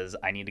night because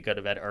I need to go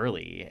to bed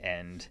early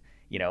and,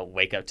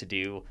 wake up to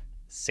do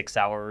 6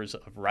 hours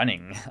of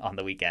running on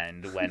the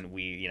weekend when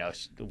we,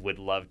 would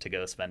love to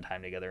go spend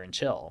time together and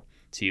chill.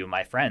 To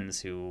my friends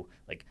who,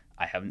 like,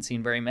 I haven't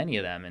seen very many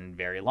of them in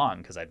very long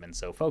because I've been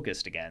so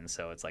focused again.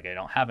 So it's like I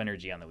don't have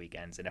energy on the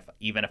weekends. And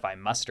even if I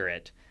muster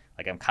it,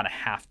 like I'm kind of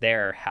half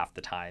there half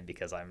the time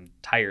because I'm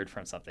tired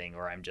from something,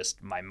 or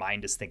my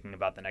mind is thinking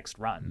about the next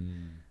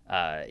run,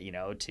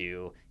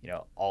 to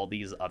all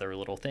these other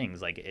little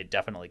things. Like it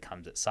definitely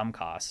comes at some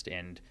cost,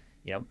 and,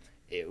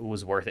 it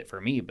was worth it for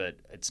me, but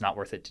it's not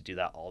worth it to do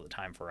that all the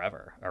time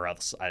forever, or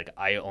else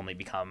I only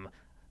become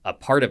a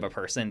part of a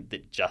person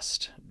that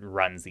just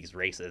runs these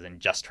races and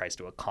just tries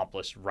to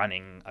accomplish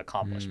running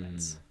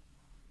accomplishments.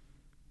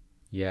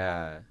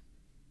 Yeah,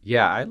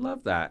 I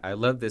love that. I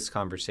love this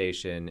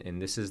conversation,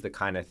 and this is the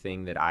kind of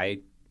thing that I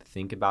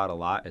think about a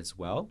lot as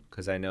well,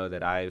 because I know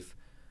that I've,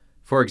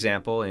 for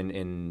example,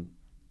 in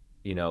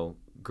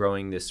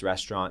growing this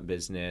restaurant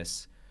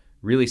business,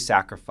 really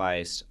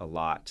sacrificed a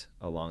lot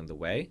along the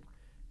way.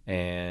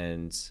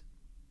 And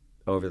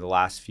over the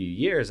last few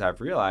years,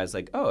 I've realized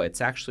like, oh, it's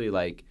actually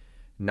like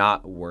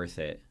not worth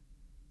it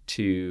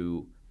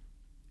to,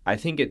 I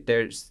think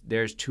there's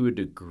to a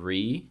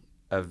degree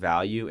of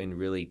value in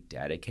really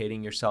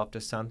dedicating yourself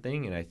to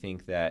something. And I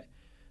think that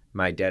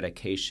my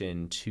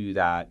dedication to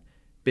that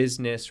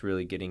business,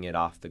 really getting it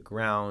off the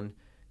ground,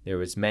 there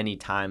was many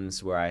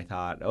times where I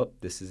thought, oh,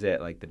 this is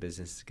it. Like the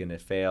business is going to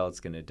fail.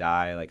 It's going to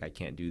die. Like I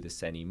can't do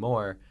this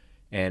anymore.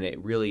 And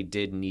it really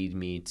did need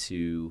me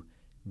to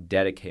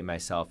dedicate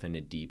myself in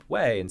a deep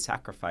way and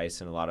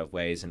sacrifice in a lot of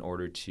ways in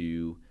order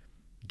to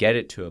get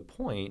it to a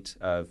point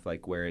of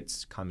like where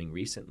it's coming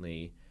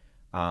recently.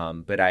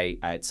 But I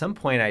at some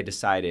point I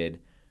decided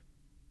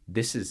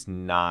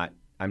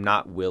I'm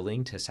not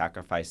willing to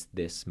sacrifice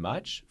this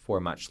much for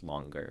much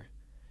longer.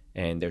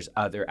 And there's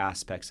other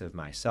aspects of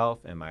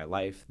myself and my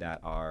life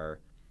that are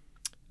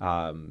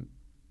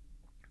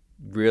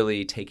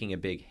really taking a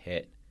big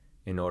hit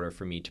in order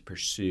for me to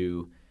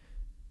pursue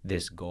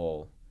this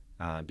goal,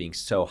 being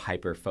so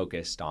hyper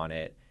focused on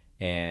it.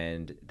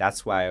 And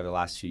that's why over the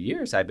last few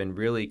years, I've been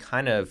really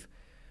kind of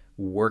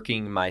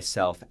working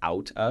myself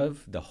out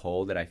of the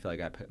hole that I feel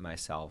like I put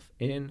myself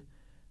in,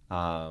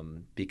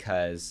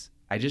 because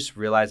I just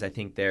realized I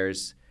think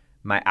there's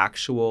my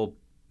actual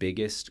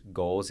biggest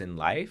goals in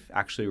life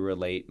actually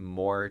relate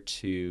more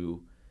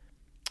to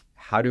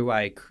how do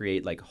I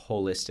create like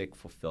holistic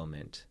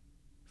fulfillment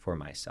for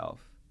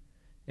myself,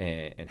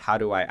 and how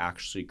do I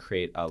actually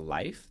create a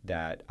life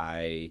that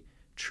I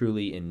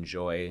truly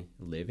enjoy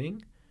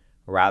living,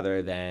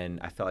 rather than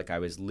I felt like I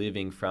was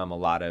living from a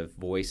lot of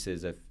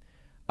voices of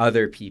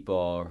other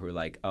people who are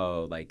like,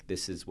 oh, like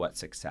this is what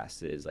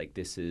success is, like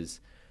this is,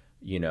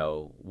 you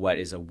know, what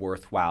is a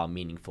worthwhile,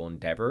 meaningful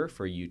endeavor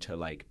for you to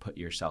like put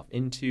yourself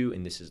into,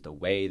 and this is the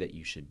way that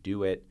you should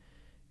do it.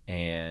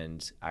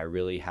 And I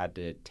really had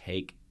to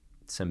take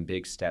some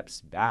big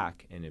steps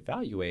back and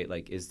evaluate,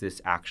 like, is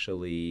this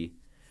actually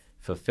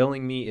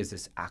fulfilling me? Is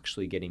this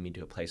actually getting me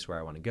to a place where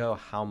I want to go?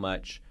 How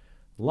much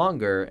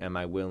longer am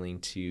I willing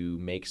to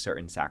make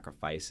certain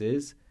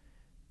sacrifices?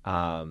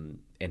 And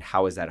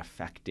how is that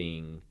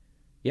affecting,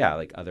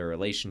 like other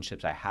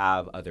relationships I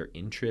have, other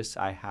interests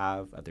I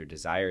have, other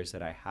desires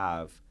that I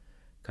have?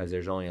 Because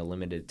there's only a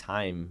limited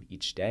time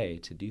each day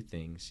to do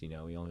things. You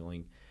know, we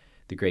only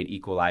the great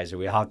equalizer,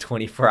 we all have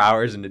 24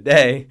 hours in a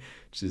day,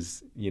 which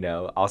is, you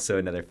know, also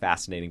another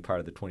fascinating part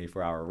of the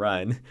 24-hour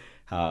run.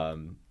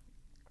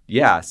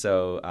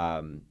 So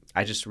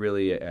I just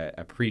really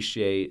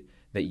appreciate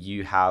that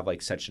you have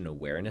like such an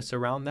awareness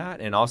around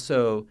that. And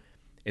also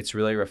it's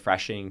really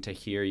refreshing to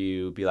hear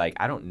you be like,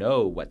 I don't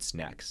know what's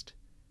next,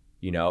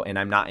 you know, and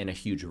I'm not in a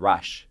huge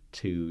rush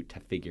to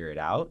figure it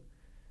out.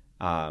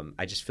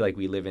 I just feel like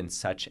we live in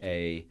such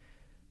a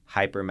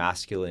hyper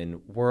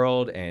masculine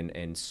world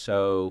and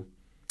so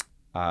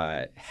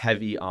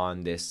heavy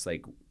on this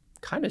like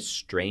kind of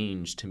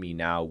strange to me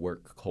now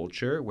work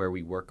culture where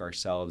we work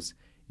ourselves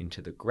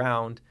into the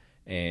ground.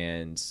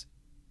 And,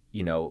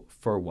 you know,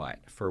 for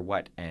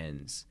what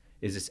ends?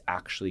 Is this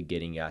actually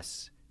getting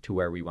us to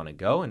where we want to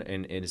go?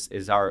 And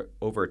is our,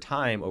 over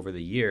time, over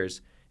the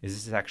years,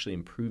 is this actually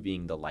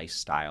improving the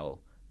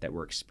lifestyle that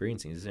we're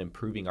experiencing? Is it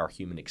improving our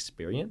human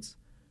experience,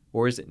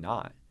 or is it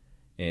not?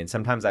 And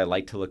sometimes I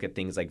like to look at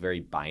things like very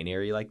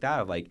binary like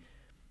that, of like,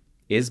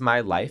 is my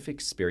life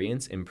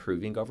experience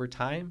improving over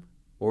time,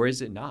 or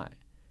is it not?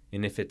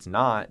 And if it's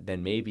not,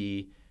 then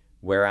maybe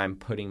where I'm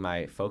putting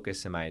my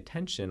focus and my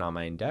attention on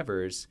my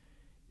endeavors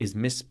is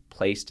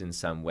misplaced in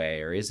some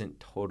way, or isn't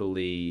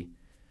totally,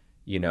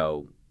 you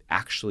know,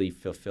 actually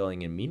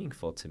fulfilling and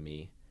meaningful to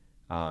me.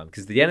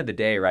 Because at the end of the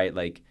day, right,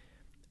 like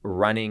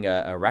running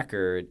a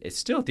record is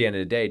still at the end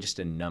of the day just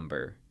a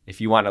number. If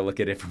you want to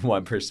look at it from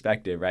one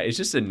perspective, right, it's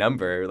just a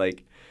number,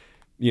 like,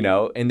 you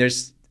know, and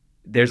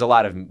there's a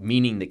lot of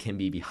meaning that can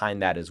be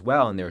behind that as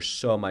well. And there's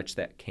so much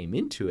that came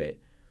into it.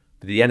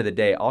 But at the end of the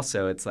day,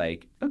 also, it's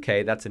like,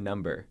 okay, that's a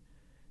number.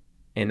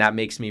 And that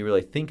makes me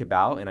really think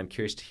about, and I'm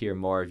curious to hear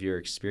more of your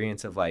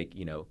experience of like,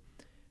 you know,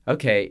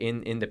 okay,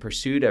 in the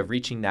pursuit of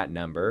reaching that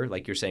number,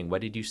 like you're saying,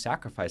 what did you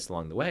sacrifice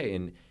along the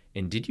way?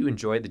 And did you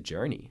enjoy the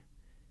journey?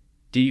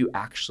 Do you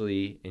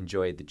actually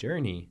enjoy the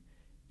journey?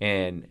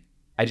 And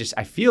I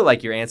feel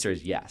like your answer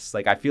is yes.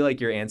 Like, I feel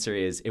like your answer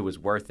is it was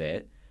worth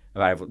it.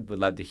 But I would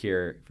love to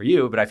hear for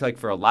you. But I feel like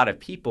for a lot of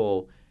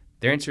people,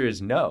 their answer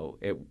is no,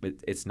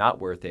 it's not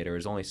worth it, or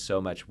is only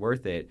so much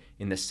worth it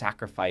in the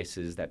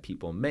sacrifices that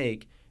people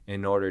make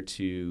in order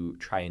to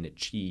try and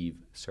achieve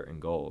certain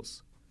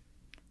goals.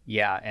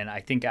 Yeah, and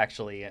I think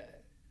actually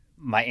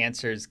my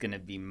answer is going to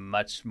be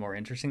much more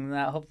interesting than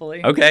that,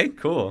 hopefully. Okay,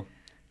 cool.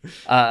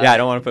 I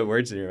don't want to put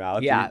words in your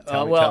mouth. Yeah,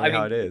 tell me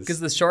how it is. Because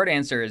the short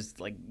answer is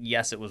like,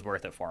 yes, it was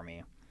worth it for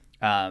me.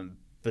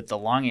 But the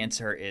long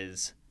answer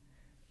is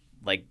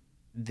like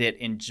that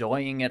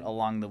enjoying it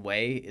along the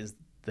way is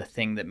the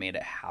thing that made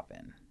it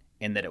happen,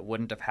 and that it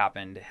wouldn't have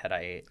happened had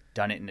I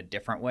done it in a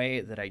different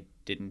way that I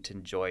didn't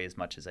enjoy as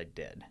much as I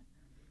did.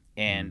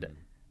 And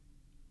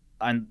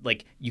on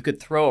like, you could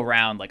throw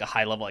around like a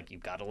high level, like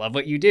you've got to love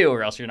what you do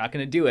or else you're not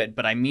going to do it.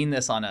 But I mean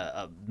this on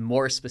a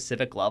more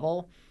specific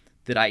level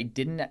that I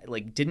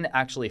didn't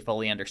actually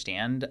fully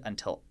understand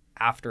until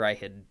after I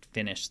had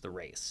finished the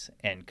race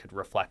and could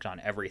reflect on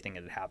everything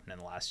that had happened in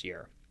the last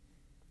year.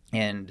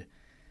 And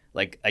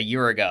like a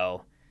year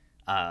ago,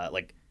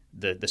 like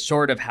the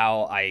sort of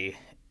how I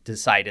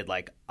decided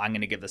like I'm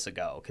going to give this a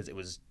go, because it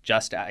was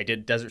just, I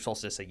did Desert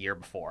Solstice a year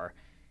before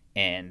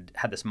and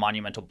had this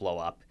monumental blow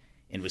up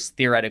and was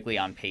theoretically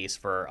on pace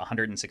for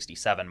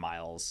 167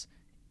 miles,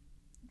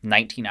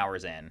 19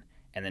 hours in,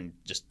 and then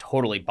just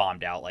totally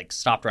bombed out, like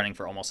stopped running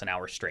for almost an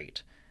hour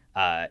straight.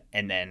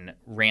 and then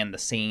ran the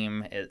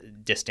same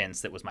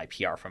distance that was my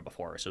PR from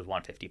before, so it was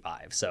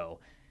 155. So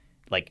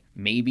like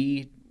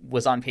maybe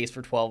was on pace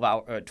for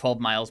 12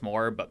 miles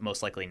more, but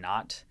most likely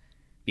not,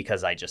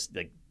 because I just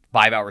like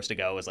 5 hours to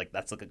go is like,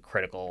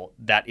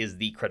 that is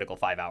the critical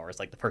 5 hours.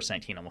 Like the first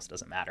 19 almost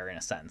doesn't matter in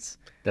a sense.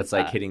 That's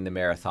like hitting the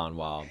marathon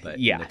wall, but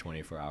in the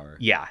 24-hour.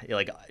 Yeah,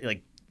 like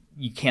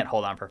you can't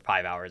hold on for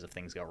 5 hours if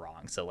things go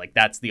wrong. So like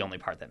that's the only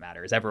part that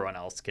matters. Everyone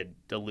else could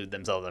delude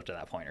themselves up to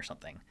that point or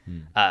something.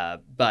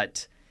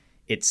 But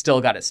it still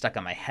got it stuck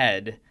in my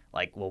head.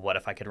 Like, well, what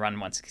if I could run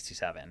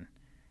 167?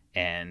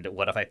 And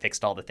what if I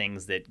fixed all the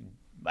things that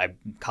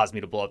caused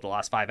me to blow up the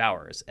last 5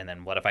 hours? And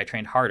then what if I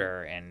trained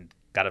harder and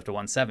got up to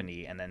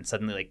 170? And then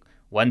suddenly like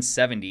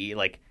 170,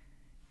 like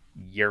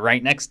you're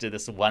right next to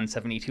this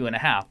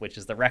 172.5, which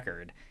is the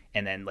record.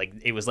 And then like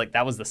it was like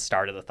that was the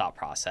start of the thought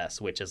process,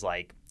 which is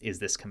like, is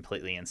this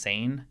completely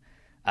insane?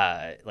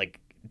 Like,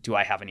 do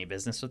I have any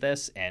business with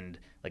this? And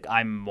like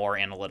I'm more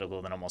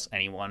analytical than almost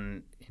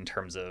anyone in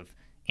terms of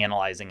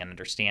analyzing and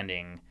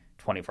understanding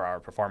 24-hour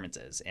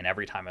performances. And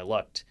every time I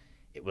looked,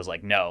 it was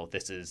like, no,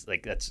 this is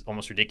like, that's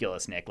almost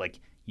ridiculous, Nick. Like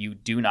you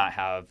do not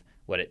have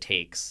what it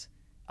takes.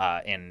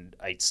 And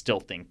I still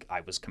think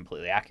I was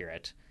completely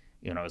accurate.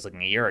 You know, I was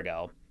looking a year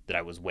ago that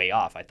I was way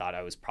off. I thought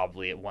I was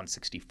probably at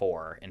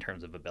 164 in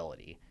terms of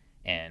ability.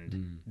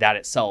 And that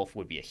itself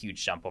would be a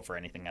huge jump over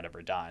anything I'd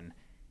ever done.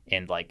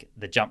 And like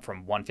the jump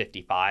from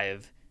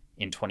 155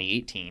 in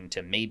 2018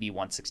 to maybe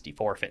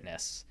 164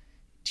 fitness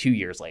 2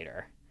 years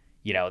later,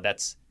 you know,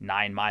 that's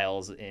 9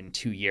 miles in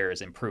 2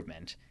 years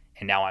improvement.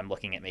 And now I'm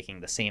looking at making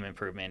the same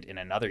improvement in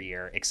another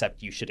year,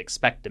 except you should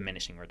expect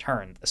diminishing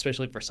return,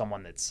 especially for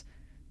someone that's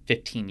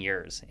 15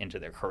 years into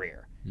their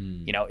career.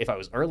 You know, if I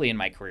was early in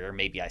my career,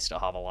 maybe I still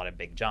have a lot of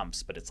big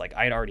jumps, but it's like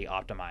I'd already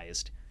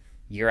optimized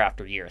year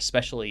after year,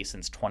 especially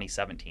since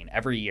 2017.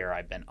 Every year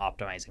I've been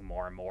optimizing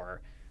more and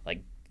more.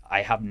 Like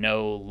I have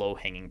no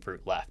low-hanging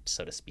fruit left,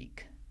 so to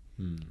speak.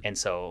 And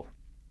so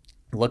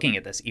looking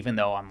at this, even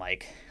though I'm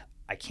like,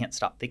 I can't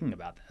stop thinking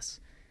about this,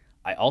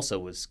 I also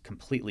was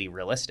completely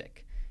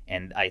realistic.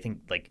 And I think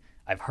like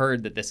I've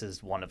heard that this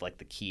is one of like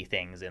the key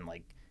things in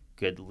like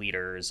good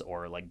leaders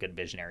or like good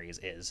visionaries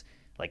is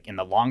like in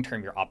the long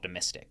term, you're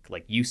optimistic.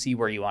 Like you see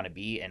where you want to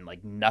be and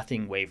like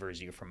nothing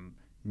wavers you from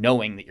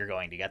knowing that you're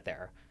going to get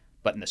there.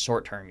 But in the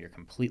short term, you're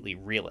completely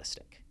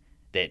realistic,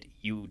 that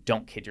you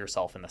don't kid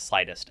yourself in the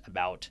slightest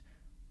about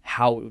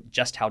how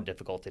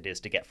difficult it is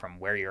to get from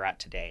where you're at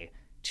today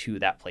to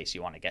that place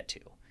you want to get to.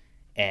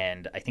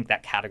 And I think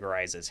that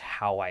categorizes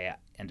how I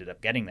ended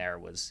up getting there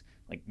was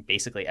like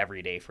basically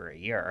every day for a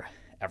year.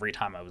 Every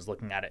time I was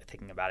looking at it,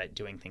 thinking about it,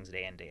 doing things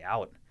day in, day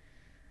out,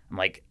 I'm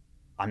like,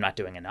 I'm not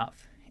doing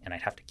enough. And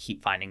I'd have to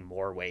keep finding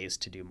more ways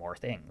to do more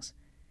things.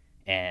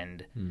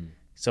 And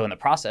so in the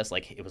process,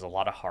 like it was a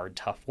lot of hard,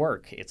 tough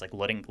work. It's like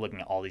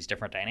looking at all these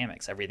different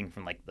dynamics, everything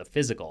from like the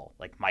physical,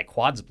 like my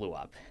quads blew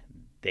up.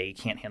 They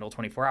can't handle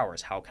 24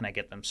 hours. How can I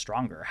get them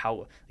stronger?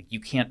 How, like you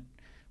can't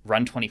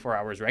run 24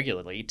 hours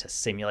regularly to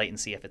simulate and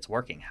see if it's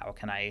working. How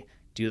can I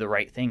do the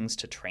right things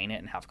to train it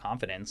and have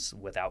confidence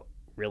without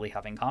really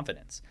having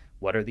confidence?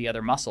 What are the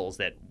other muscles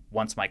that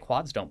once my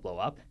quads don't blow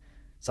up,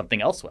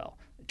 something else will?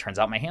 It turns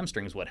out my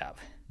hamstrings would have.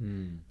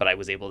 But I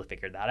was able to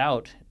figure that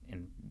out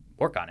and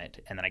work on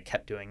it. And then I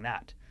kept doing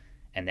that.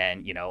 And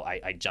then, you know,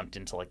 I jumped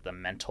into like the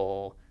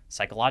mental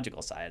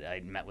psychological side.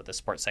 I met with a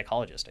sports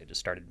psychologist. I just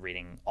started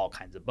reading all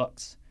kinds of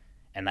books.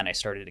 And then I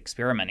started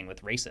experimenting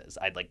with races.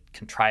 I'd like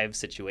contrive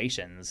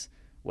situations,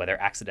 whether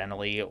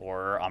accidentally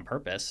or on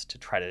purpose, to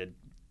try to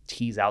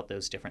tease out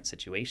those different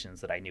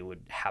situations that I knew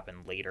would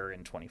happen later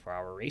in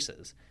 24-hour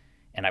races.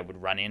 And I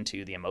would run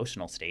into the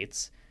emotional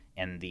states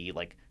and the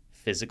like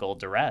physical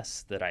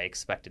duress that I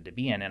expected to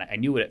be in. And I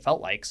knew what it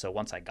felt like. So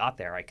once I got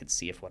there, I could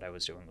see if what I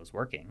was doing was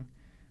working.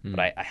 But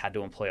I had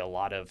to employ a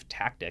lot of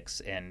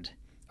tactics. And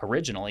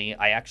originally,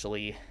 I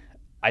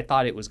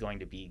thought it was going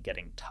to be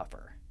getting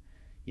tougher.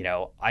 You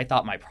know, I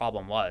thought my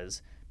problem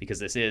was, because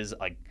this is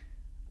like,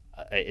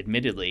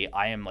 admittedly,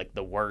 I am like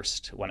the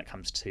worst when it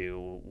comes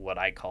to what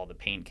I call the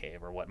pain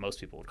cave, or what most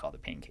people would call the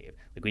pain cave.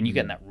 Like when you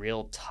get in that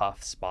real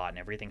tough spot and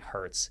everything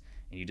hurts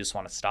and you just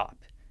want to stop,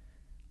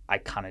 I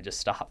kind of just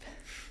stop.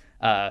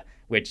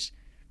 Which,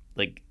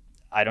 like,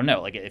 I don't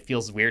know, like it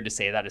feels weird to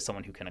say that as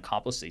someone who can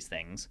accomplish these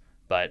things,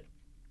 but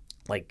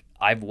like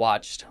I've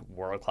watched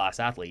world-class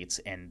athletes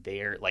and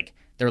their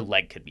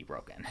leg could be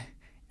broken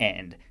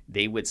and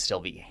they would still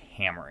be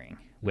hammering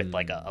with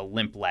like a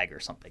limp leg or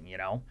something, you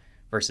know,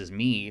 versus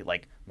me,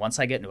 like once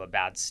I get into a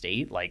bad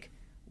state, like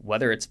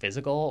whether it's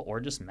physical or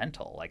just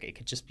mental, like it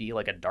could just be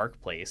like a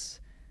dark place.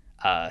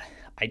 I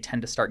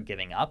tend to start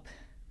giving up.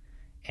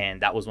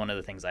 And that was one of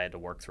the things I had to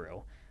work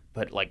through.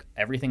 But like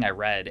everything I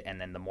read,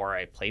 and then the more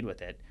I played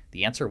with it,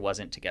 the answer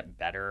wasn't to get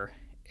better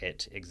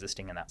at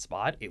existing in that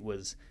spot. It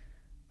was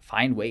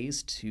find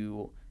ways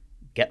to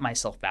get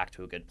myself back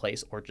to a good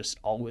place or just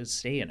always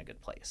stay in a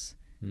good place,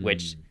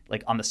 which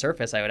like on the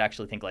surface, I would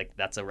actually think like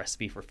that's a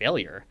recipe for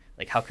failure.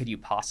 Like how could you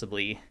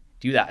possibly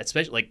do that?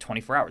 Especially like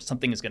 24 hours,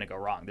 something is going to go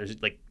wrong. There's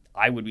like,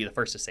 I would be the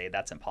first to say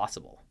that's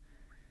impossible.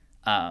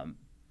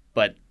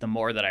 But the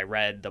more that I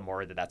read, the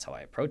more that that's how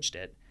I approached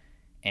it.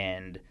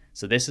 And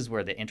so this is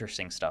where the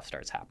interesting stuff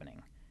starts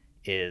happening.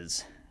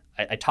 Is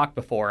I talked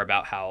before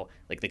about how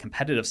like the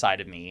competitive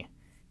side of me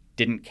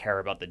didn't care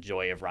about the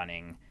joy of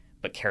running,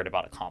 but cared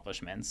about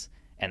accomplishments.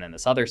 And then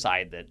this other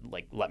side that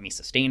like let me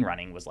sustain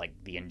running was like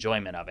the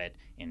enjoyment of it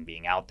and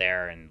being out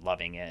there and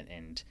loving it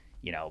and,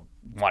 you know,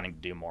 wanting to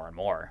do more and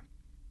more.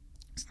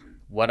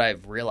 What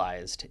I've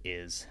realized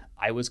is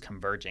I was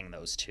converging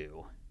those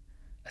two,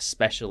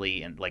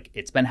 especially in like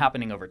it's been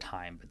happening over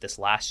time, but this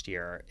last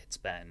year it's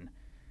been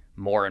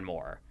more and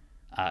more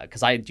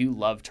because I do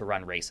love to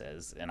run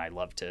races and I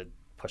love to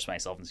push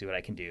myself and see what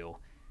I can do.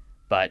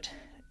 But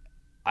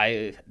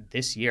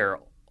this year,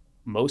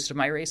 most of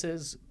my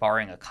races,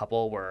 barring a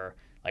couple where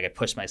like I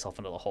pushed myself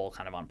into the hole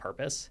kind of on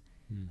purpose,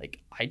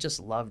 like I just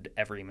loved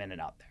every minute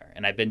out there.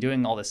 And I've been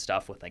doing all this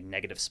stuff with like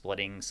negative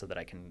splitting so that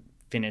I can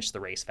finish the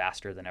race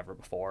faster than ever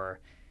before.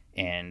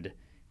 And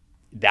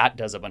that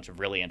does a bunch of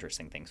really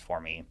interesting things for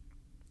me.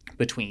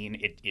 Between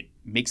it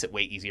makes it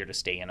way easier to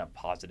stay in a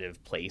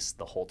positive place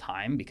the whole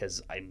time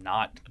because I'm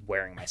not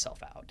wearing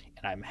myself out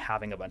and I'm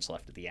having a bunch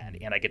left at the end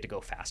and I get to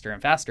go faster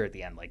and faster at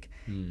the end. Like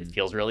it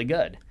feels really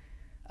good.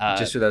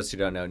 Just for those who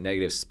don't know,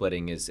 negative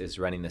splitting is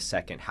running the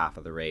second half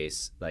of the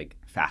race like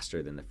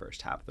faster than the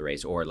first half of the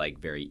race, or like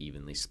very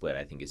evenly split.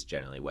 I think is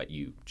generally what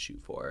you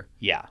shoot for.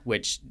 Yeah,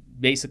 which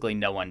basically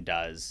no one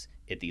does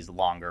at these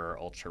longer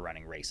ultra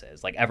running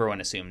races. Like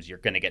everyone assumes you're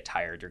going to get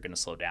tired, you're going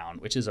to slow down,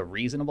 which is a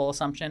reasonable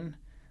assumption.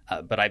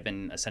 But I've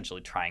been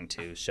essentially trying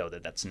to show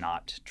that that's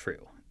not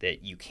true,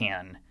 that you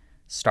can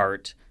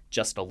start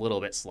just a little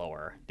bit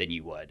slower than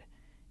you would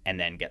and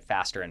then get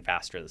faster and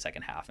faster the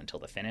second half until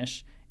the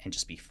finish and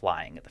just be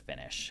flying at the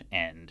finish.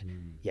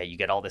 And yeah, you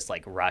get all this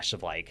like rush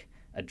of like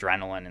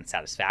adrenaline and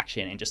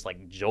satisfaction and just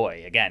like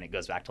joy. Again, it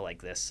goes back to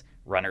like this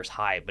runner's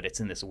high, but it's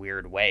in this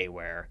weird way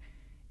where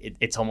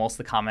it's almost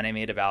the comment I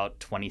made about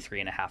 23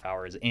 and a half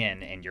hours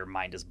in and your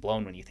mind is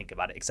blown when you think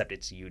about it, except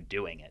it's you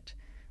doing it.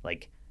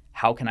 Like,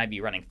 how can I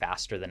be running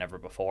faster than ever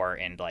before?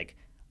 And like,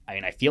 I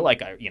mean, I feel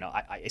like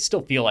I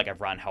still feel like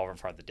I've run however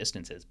far the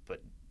distance is,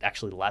 but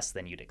actually less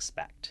than you'd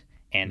expect.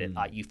 And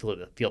you feel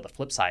the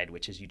flip side,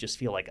 which is you just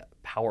feel like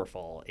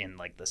powerful in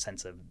like the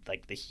sense of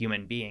like the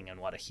human being and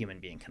what a human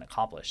being can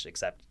accomplish,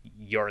 except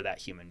you're that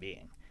human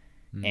being.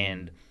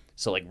 And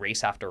so like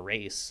race after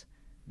race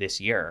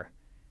this year,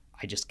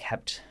 I just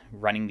kept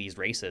running these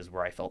races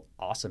where I felt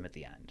awesome at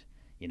the end.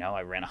 You know,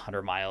 I ran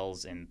 100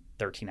 miles in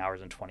 13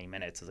 hours and 20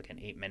 minutes as like an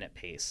 8-minute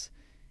pace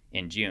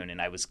in June.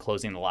 And I was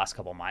closing the last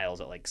couple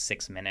miles at like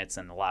 6 minutes.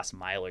 And the last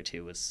mile or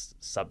two was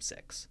sub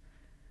 6.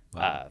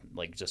 Wow.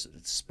 Like just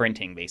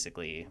sprinting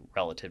basically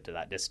relative to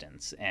that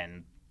distance.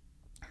 And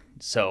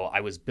so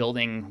I was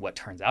building what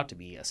turns out to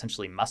be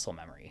essentially muscle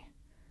memory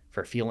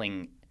for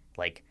feeling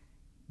like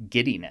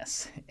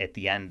giddiness at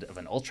the end of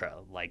an ultra.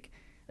 Like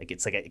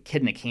it's like a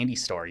kid in a candy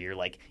store. You're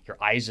like, your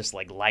eyes just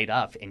like light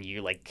up and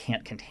you like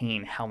can't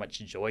contain how much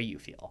joy you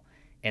feel.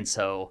 And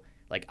so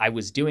like I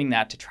was doing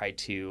that to try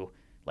to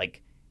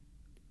like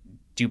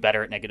do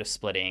better at negative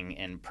splitting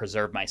and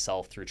preserve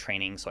myself through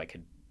training so I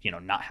could, you know,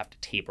 not have to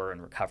taper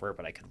and recover,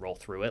 but I could roll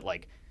through it.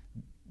 Like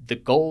the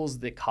goals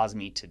that caused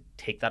me to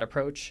take that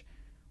approach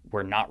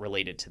were not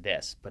related to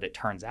this, but it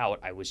turns out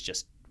I was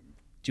just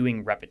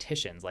doing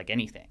repetitions like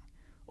anything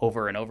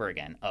over and over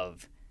again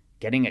of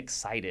getting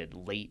excited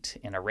late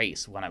in a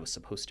race when I was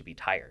supposed to be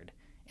tired.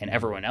 And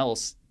everyone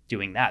else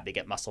doing that, they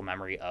get muscle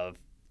memory of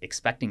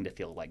expecting to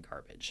feel like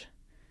garbage.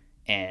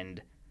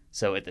 And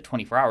so at the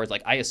 24 hours,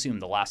 like I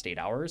assumed the last 8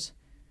 hours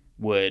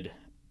would,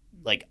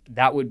 like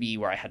that would be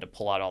where I had to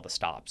pull out all the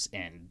stops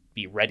and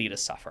be ready to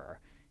suffer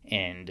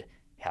and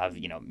have,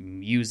 you know,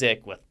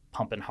 music with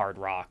pumping hard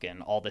rock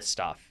and all this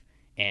stuff.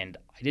 And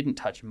I didn't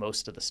touch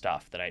most of the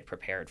stuff that I'd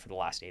prepared for the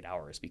last 8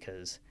 hours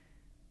because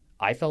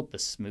I felt the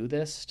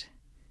smoothest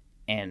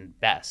and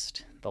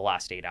best the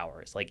last 8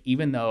 hours. Like,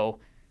 even though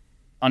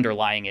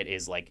underlying it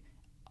is like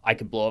I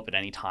could blow up at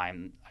any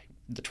time,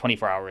 the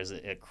 24 hours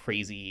is a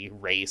crazy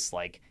race.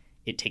 Like,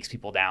 it takes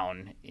people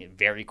down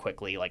very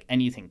quickly. Like,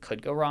 anything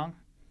could go wrong.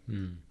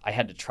 I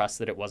had to trust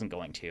that it wasn't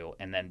going to.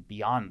 And then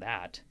beyond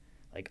that,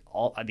 like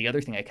the other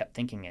thing I kept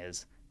thinking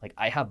is like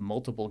I have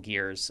multiple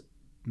gears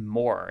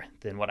more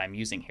than what I'm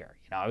using here.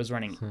 You know, I was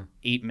running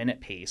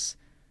 8-minute pace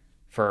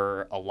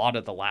for a lot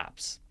of the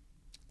laps.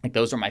 Like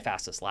those were my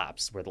fastest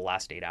laps were the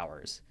last 8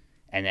 hours.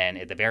 And then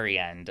at the very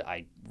end,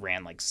 I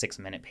ran like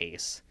 6-minute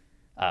pace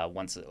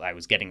once I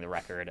was getting the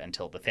record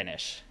until the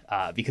finish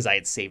because I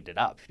had saved it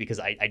up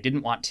because I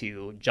didn't want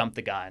to jump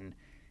the gun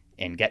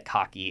and get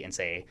cocky and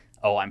say,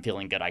 oh, I'm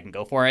feeling good, I can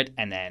go for it.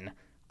 And then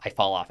I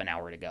fall off an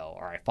hour to go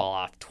or I fall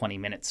off 20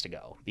 minutes to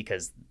go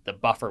because the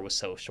buffer was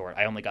so short.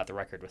 I only got the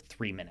record with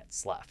 3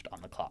 minutes left on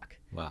the clock.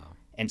 Wow.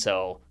 And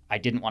so I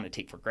didn't want to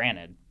take for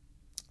granted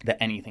that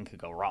anything could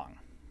go wrong.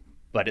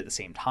 But at the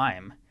same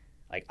time,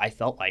 like I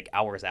felt like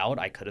hours out,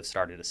 I could have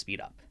started to speed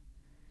up.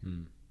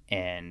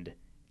 And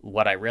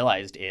what I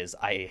realized is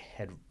I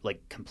had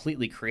like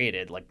completely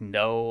created like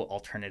no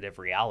alternative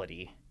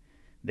reality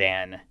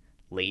than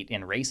late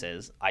in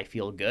races, I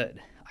feel good.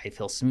 I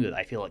feel smooth.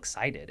 I feel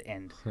excited.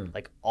 And Hmm.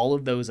 like all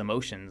of those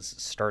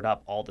emotions stirred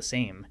up all the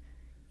same,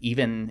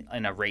 even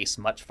in a race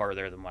much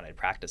farther than what I'd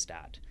practiced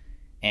at.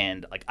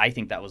 And like I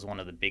think that was one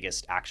of the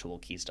biggest actual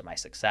keys to my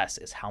success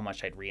is how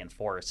much I'd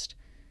reinforced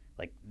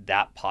like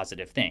that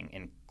positive thing.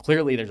 And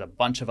clearly there's a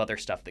bunch of other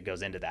stuff that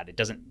goes into that. It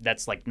doesn't,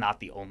 that's like not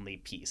the only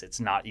piece. It's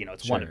not,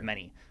 it's one of Sure.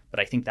 many, but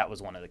I think that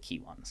was one of the key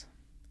ones.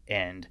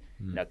 And,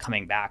 Hmm.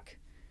 coming back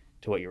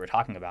to what you were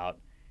talking about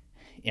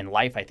in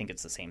life, I think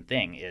it's the same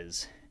thing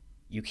is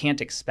you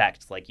can't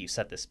expect like you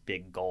set this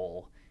big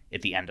goal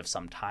at the end of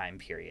some time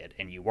period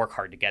and you work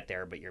hard to get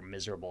there, but you're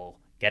miserable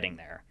getting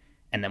there.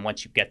 And then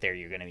once you get there,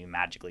 you're going to be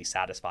magically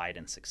satisfied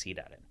and succeed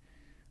at it.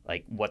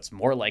 Like what's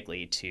more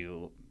likely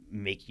to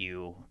make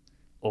you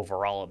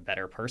overall a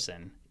better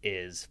person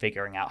is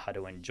figuring out how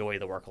to enjoy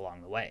the work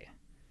along the way.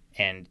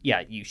 And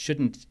yeah, you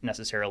shouldn't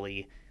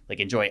necessarily like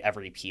enjoy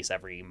every piece,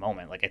 every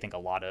moment. Like I think a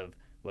lot of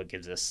what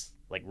gives us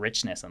like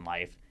richness in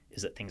life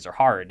is that things are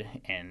hard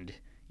and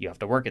you have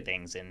to work at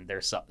things and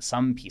there's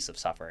some piece of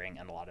suffering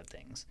and a lot of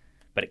things.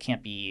 But it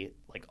can't be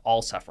like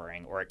all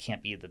suffering, or it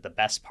can't be that the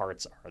best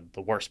parts are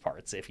the worst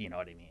parts, if you know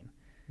what I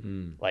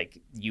mean.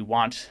 Like you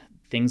want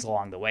things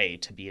along the way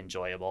to be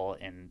enjoyable,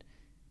 and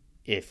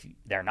if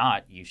they're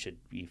not, you should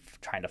be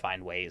trying to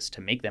find ways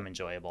to make them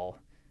enjoyable,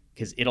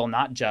 because it'll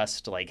not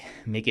just like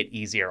make it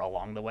easier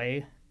along the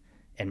way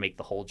and make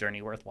the whole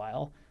journey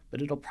worthwhile,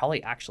 but it'll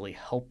probably actually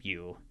help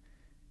you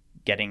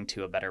getting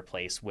to a better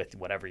place with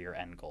whatever your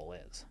end goal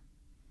is.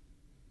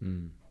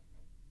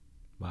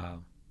 Wow.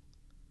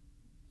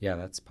 Yeah,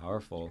 that's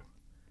powerful.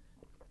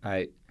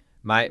 I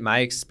my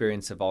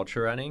experience of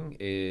ultra running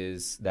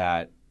is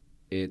that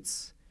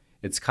it's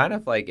kind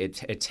of like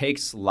it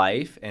takes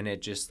life and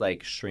it just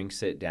like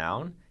shrinks it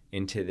down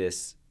into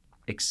this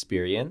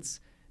experience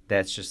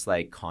that's just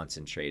like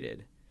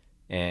concentrated.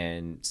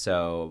 And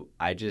so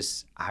I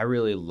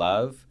really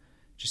love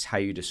just how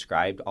you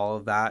described all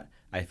of that.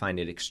 I find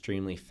it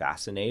extremely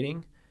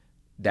fascinating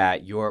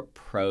that your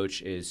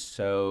approach is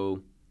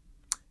so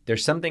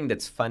there's something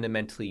that's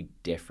fundamentally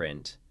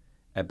different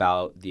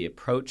about the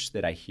approach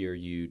that I hear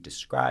you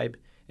describe.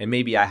 And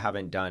maybe I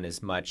haven't done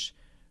as much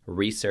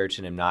research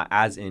and am not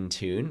as in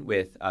tune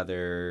with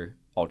other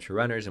ultra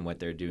runners and what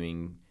they're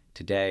doing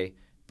today.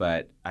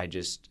 But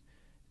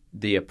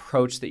the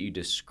approach that you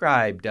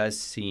describe does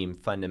seem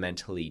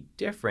fundamentally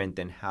different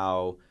than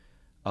how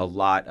a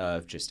lot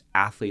of just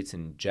athletes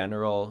in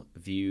general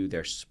view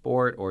their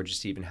sport, or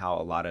just even how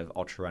a lot of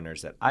ultra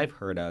runners that I've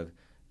heard of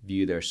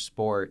view their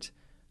sport.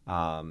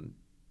 And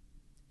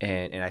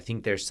I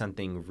think there's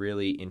something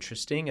really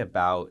interesting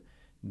about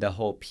the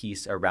whole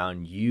piece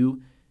around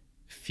you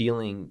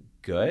feeling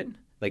good,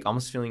 like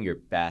almost feeling your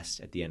best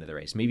at the end of the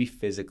race. Maybe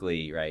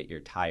physically, right, you're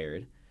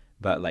tired,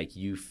 but like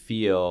you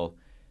feel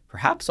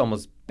perhaps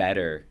almost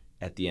better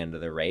at the end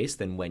of the race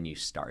than when you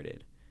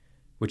started,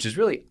 which is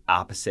really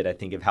opposite, I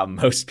think, of how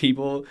most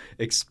people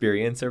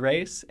experience a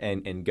race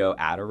and go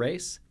at a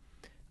race.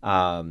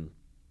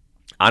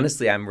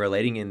 Honestly, I'm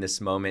relating in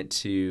this moment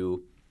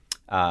to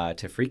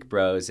Freak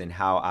Bros and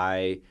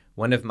how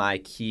one of my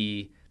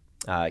key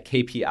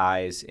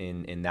KPIs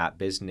in that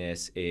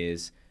business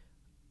is,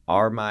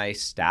 are my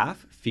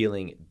staff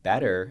feeling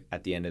better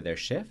at the end of their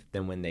shift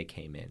than when they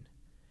came in?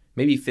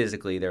 Maybe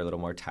physically they're a little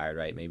more tired,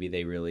 right? Maybe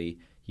they really,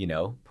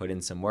 put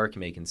in some work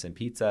making some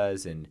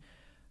pizzas,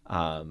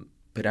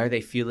 but are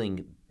they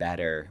feeling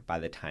better by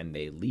the time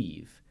they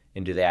leave?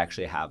 And do they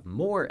actually have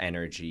more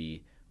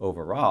energy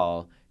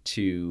overall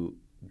to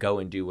go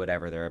and do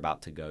whatever they're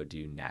about to go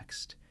do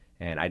next?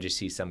 And I just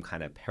see some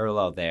kind of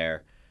parallel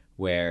there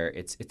where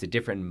it's a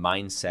different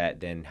mindset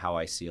than how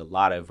I see a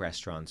lot of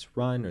restaurants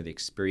run, or the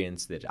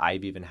experience that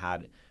I've even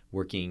had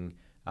working,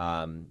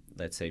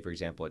 let's say, for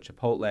example, at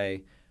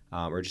Chipotle,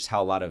 or just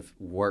how a lot of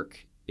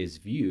work is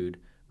viewed,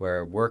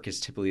 where work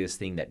is typically this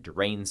thing that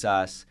drains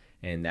us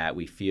and that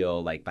we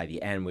feel like by the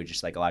end, we're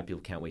just like, a lot of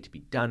people can't wait to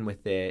be done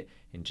with it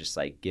and just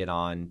like get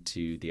on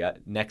to the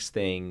next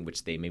thing,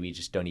 which they maybe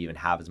just don't even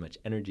have as much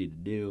energy to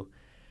do.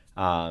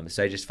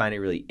 So I just find it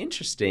really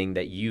interesting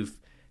that you've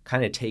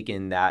kind of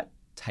taken that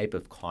type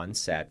of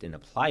concept and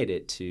applied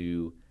it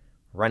to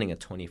running a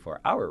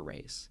 24-hour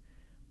race,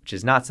 which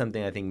is not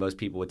something I think most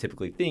people would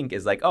typically think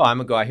is like, oh, I'm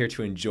going to go out here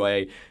to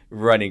enjoy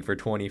running for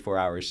 24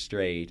 hours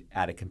straight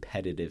at a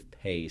competitive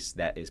pace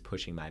that is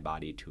pushing my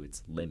body to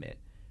its limit.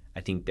 I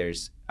think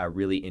there's a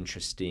really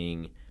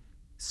interesting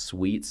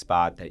sweet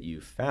spot that you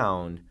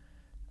found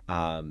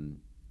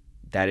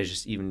that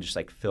is just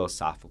like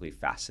philosophically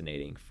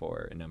fascinating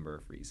for a number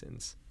of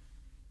reasons.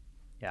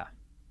 Yeah.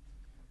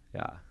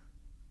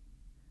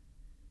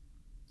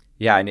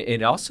 Yeah, and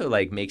it also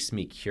like makes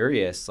me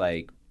curious,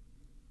 like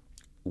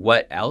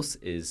what else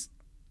is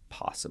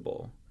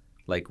possible?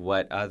 Like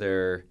what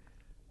other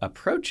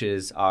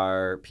approaches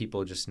are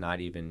people just not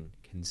even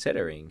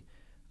considering?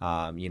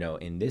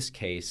 In this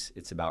case,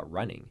 it's about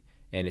running.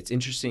 And it's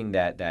interesting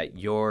that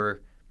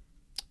your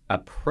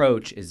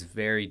approach is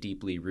very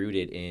deeply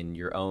rooted in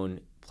your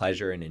own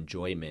pleasure and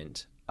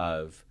enjoyment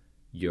of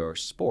your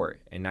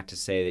sport. And not to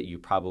say that you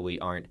probably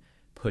aren't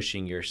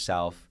pushing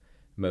yourself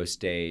most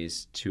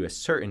days to a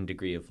certain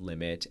degree of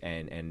limit,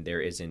 and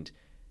there isn't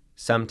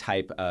some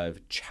type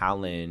of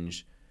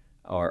challenge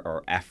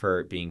or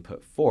effort being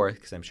put forth,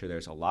 because I'm sure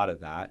there's a lot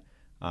of that.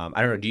 I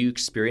don't know, do you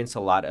experience a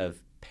lot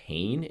of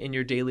pain in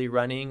your daily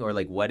running, or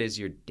like what is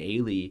your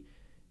daily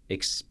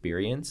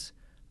experience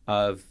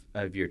of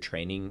your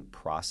training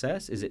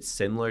process? Is it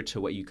similar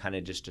to what you kind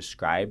of just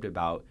described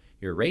about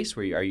your race,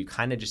 where are you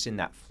kind of just in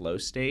that flow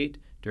state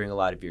during a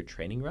lot of your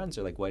training runs,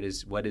 or like what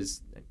is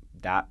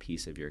that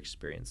piece of your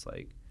experience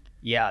like?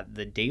 Yeah,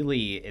 the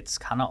daily, it's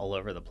kind of all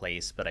over the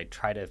place, but I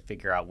try to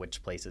figure out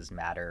which places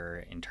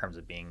matter in terms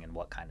of being in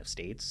what kind of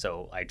states.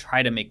 So I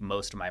try to make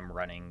most of my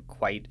running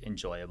quite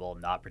enjoyable,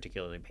 not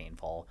particularly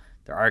painful.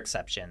 There are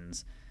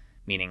exceptions,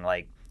 meaning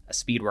like a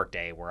speed work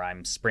day where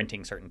I'm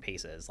sprinting certain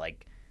paces.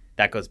 Like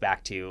that goes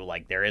back to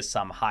like there is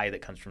some high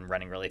that comes from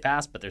running really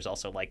fast, but there's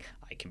also like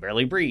I can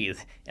barely breathe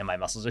and my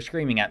muscles are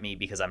screaming at me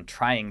because I'm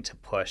trying to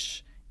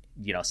push,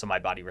 so my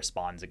body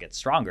responds and gets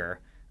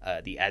stronger,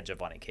 the edge of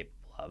what I'm capable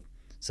of.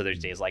 So there's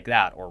days like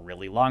that, or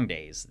really long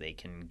days. They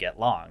can get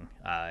long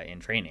in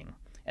training.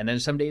 And then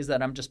there's some days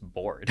that I'm just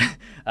bored,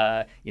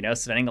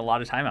 spending a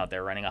lot of time out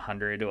there running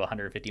 100 to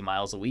 150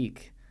 miles a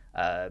week.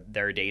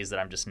 There are days that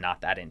I'm just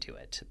not that into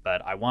it.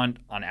 But I want,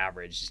 on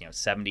average,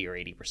 70 or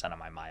 80% of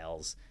my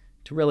miles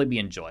to really be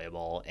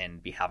enjoyable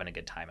and be having a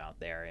good time out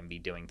there and be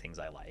doing things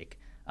I like.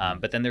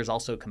 But then there's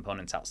also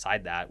components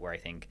outside that where I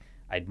think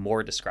I'd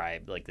more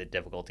describe like the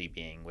difficulty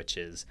being, which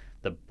is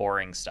the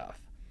boring stuff.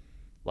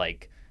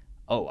 Like,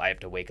 oh, I have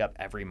to wake up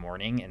every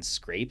morning and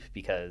scrape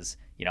because,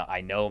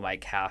 I know my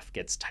calf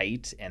gets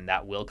tight and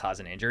that will cause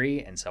an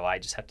injury. And so I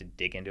just have to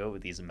dig into it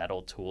with these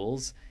metal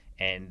tools.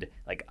 And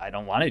like, I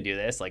don't want to do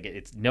this. Like,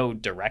 it's no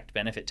direct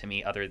benefit to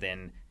me other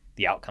than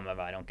the outcome of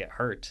I don't get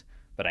hurt,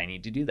 but I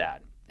need to do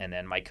that. And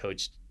then my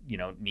coach,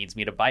 needs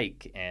me to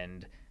bike,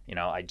 and,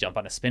 I jump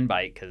on a spin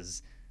bike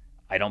because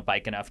I don't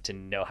bike enough to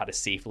know how to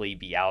safely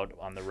be out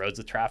on the roads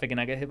with traffic and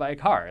I get hit by a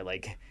car.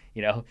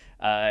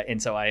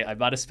 And so I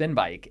bought a spin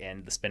bike,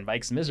 and the spin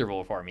bike's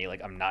miserable for me.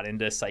 Like, I'm not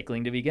into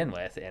cycling to begin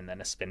with. And then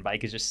a spin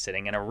bike is just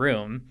sitting in a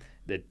room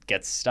that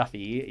gets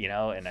stuffy,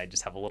 and I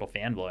just have a little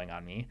fan blowing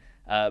on me.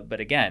 But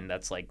again,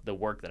 that's like the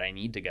work that I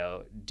need to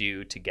go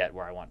do to get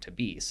where I want to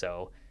be.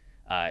 So,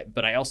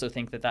 but I also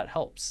think that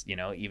helps,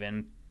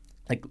 even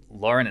like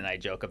Lauren and I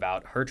joke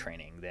about her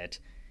training that,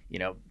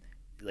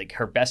 like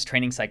her best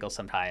training cycle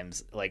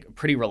sometimes like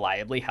pretty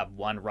reliably have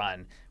one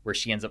run where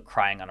she ends up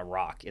crying on a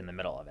rock in the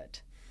middle of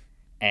it.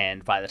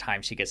 And by the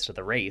time she gets to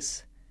the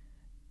race,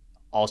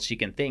 all she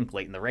can think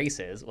late in the race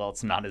is, well,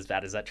 it's not as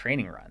bad as that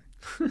training run.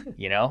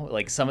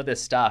 Like some of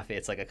this stuff,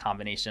 it's like a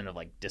combination of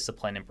like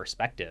discipline and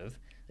perspective.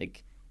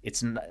 Like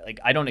it's not, like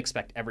I don't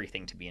expect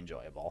everything to be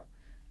enjoyable.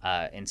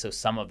 And so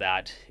some of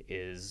that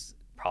is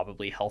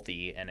probably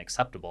healthy and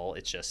acceptable.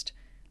 It's just,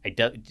 I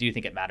do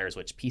think it matters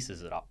which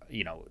pieces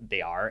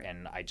they are,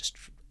 and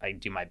I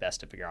do my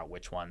best to figure out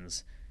which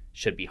ones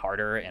should be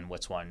harder and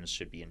which ones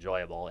should be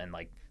enjoyable. And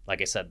like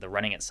I said, the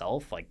running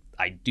itself, like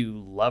I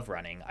do love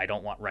running. I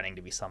don't want running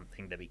to be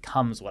something that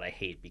becomes what I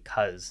hate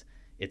because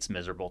it's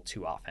miserable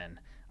too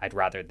often. I'd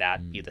rather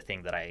that be the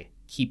thing that I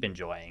keep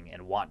enjoying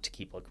and want to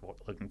keep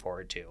looking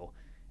forward to,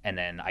 and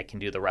then I can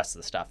do the rest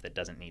of the stuff that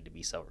doesn't need to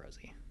be so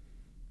rosy.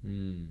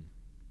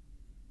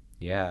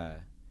 Yeah.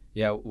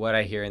 What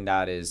I hear in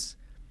that is,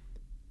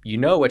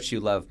 what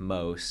you love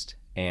most,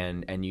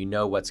 and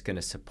what's going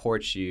to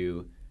support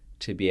you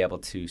to be able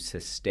to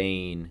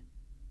sustain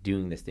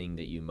doing the thing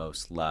that you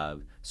most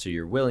love. So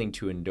you're willing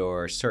to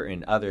endure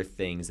certain other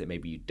things that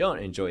maybe you don't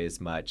enjoy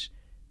as much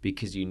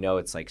because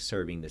it's like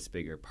serving this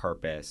bigger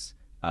purpose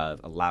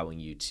of allowing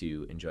you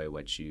to enjoy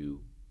what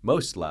you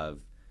most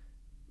love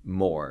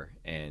more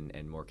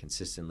and more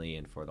consistently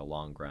and for the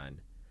long run.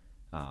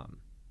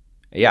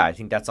 I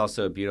think that's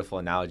also a beautiful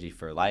analogy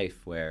for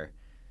life where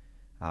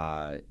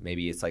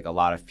maybe it's like a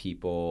lot of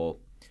people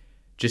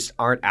just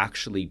aren't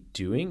actually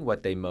doing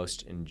what they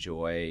most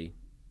enjoy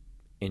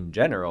in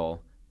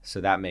general. So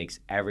that makes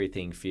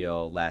everything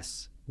feel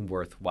less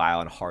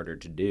worthwhile and harder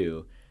to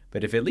do.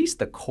 But if at least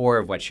the core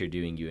of what you're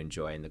doing you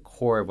enjoy, and the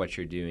core of what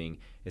you're doing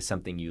is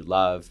something you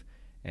love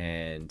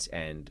and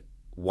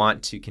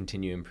want to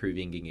continue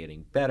improving and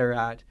getting better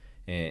at,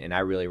 and I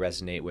really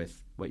resonate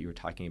with what you were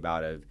talking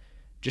about of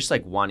just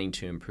like wanting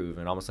to improve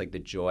and almost like the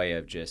joy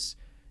of just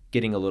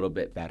getting a little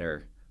bit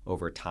better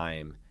over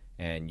time,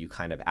 and you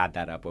kind of add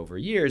that up over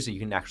years and you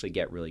can actually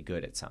get really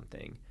good at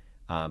something.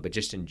 But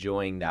just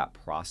enjoying that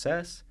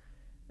process,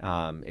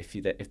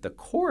 if the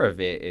core of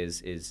it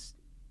is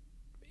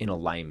in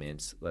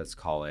alignment, let's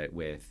call it,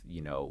 with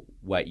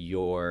what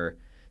your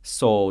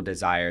soul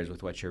desires,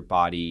 with what your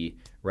body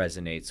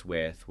resonates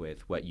with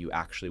what you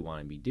actually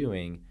want to be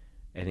doing,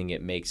 I think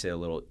it makes it a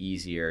little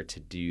easier to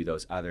do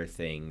those other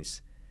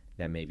things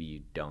that maybe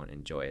you don't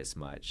enjoy as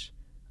much.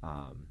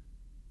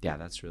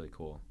 That's really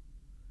cool.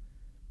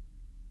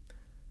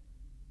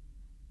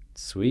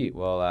 Sweet.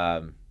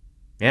 Well,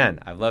 man,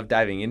 I've loved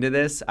diving into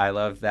this. I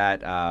love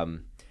that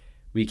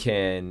we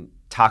can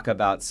talk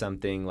about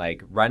something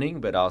like running,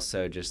 but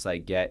also just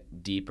like get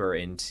deeper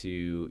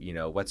into,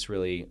 what's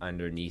really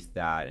underneath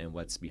that and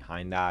what's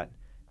behind that.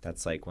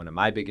 That's like one of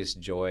my biggest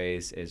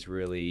joys is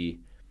really,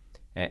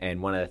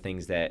 and one of the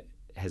things that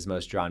has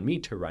most drawn me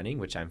to running,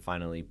 which I'm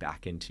finally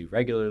back into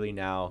regularly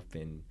now. I've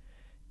been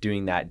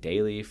doing that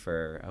daily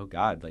for,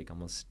 like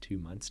almost 2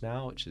 months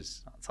now, which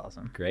is That's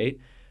awesome.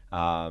 Great.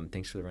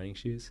 Thanks for the running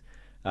shoes.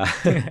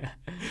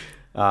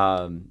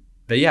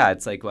 But yeah,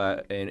 it's like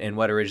and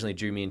what originally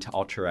drew me into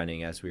ultra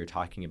running, as we were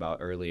talking about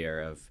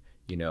earlier, of,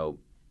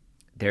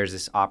 there's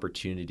this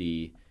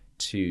opportunity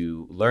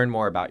to learn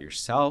more about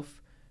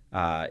yourself.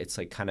 It's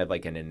like kind of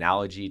like an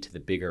analogy to the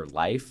bigger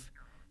life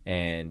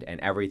and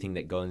everything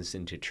that goes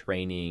into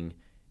training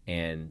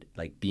and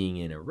like being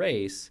in a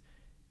race.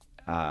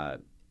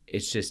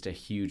 It's just a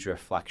huge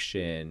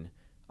reflection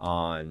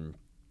on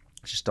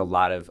just a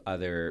lot of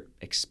other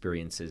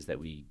experiences that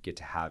we get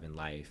to have in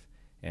life.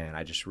 And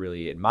I just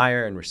really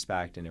admire and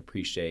respect and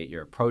appreciate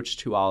your approach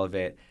to all of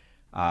it.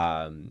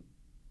 I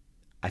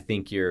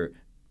think you're,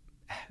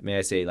 may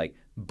I say, like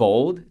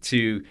bold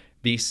to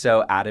be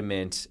so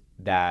adamant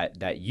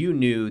that you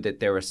knew that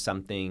there was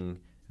something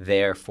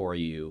there for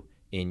you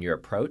in your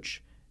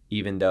approach,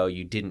 even though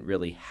you didn't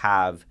really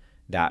have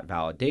that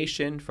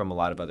validation from a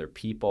lot of other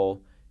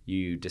people.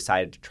 You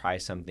decided to try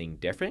something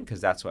different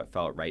because that's what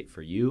felt right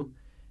for you.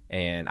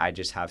 And I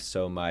just have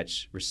so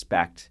much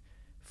respect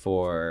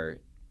for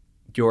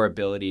your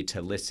ability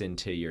to listen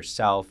to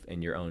yourself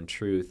and your own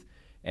truth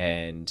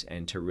and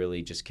to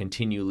really just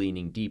continue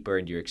leaning deeper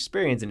into your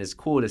experience. And it's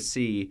cool to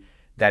see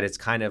that it's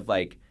kind of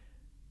like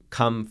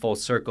come full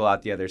circle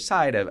out the other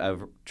side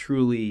of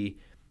truly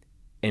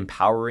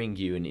empowering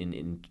you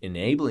and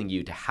enabling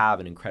you to have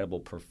an incredible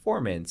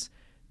performance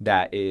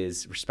that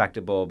is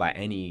respectable by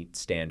any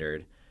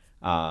standard.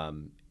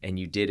 And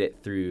you did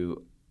it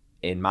through,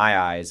 in my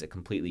eyes, a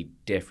completely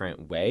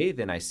different way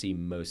than I see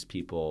most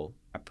people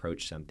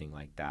approach something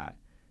like that.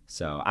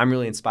 So I'm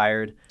really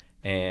inspired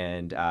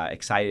and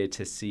excited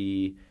to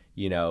see,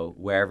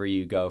 wherever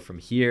you go from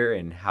here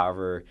and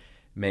however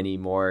many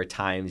more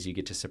times you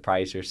get to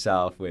surprise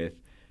yourself with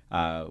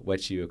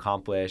what you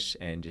accomplish,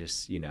 and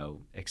just,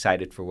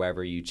 excited for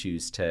wherever you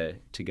choose to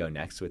go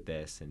next with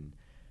this. And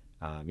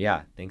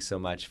thanks so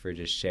much for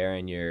just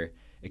sharing your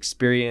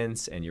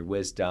experience and your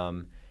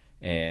wisdom,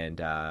 and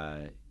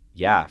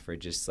for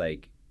just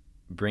like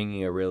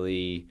bringing a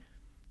really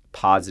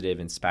positive,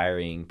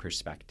 inspiring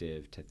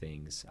perspective to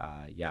things.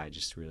 I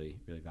just really,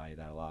 really value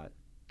that a lot.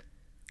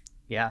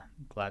 Yeah,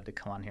 glad to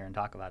come on here and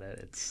talk about it.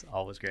 It's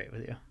always great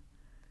with you.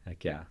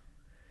 Heck yeah.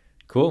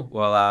 Cool.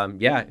 Well,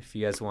 if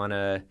you guys want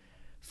to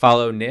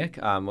follow Nick,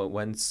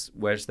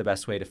 where's the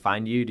best way to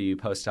find you? Do you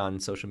post on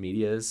social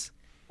medias?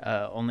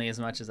 Only as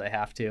much as I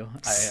have to.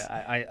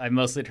 I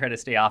mostly try to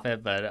stay off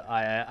it, but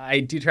I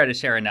do try to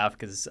share enough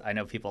because I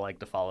know people like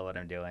to follow what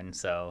I'm doing.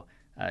 So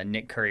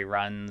Nick Curry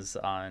Runs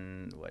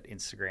on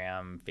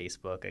Instagram,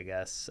 Facebook, I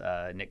guess.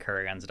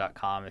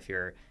 NickCurryRuns.com if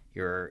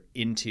you're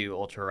into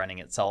ultra running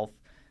itself.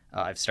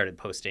 I've started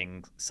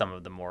posting some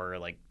of the more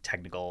like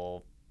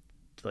technical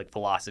like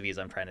philosophies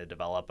I'm trying to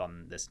develop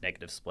on this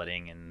negative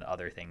splitting and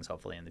other things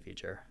hopefully in the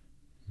future.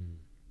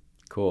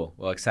 Cool.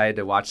 Well, excited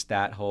to watch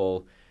that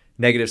whole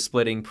negative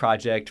splitting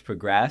project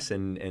progress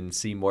and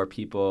see more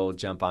people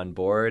jump on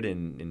board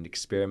and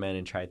experiment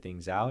and try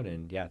things out.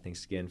 And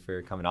thanks again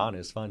for coming on. It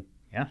was fun.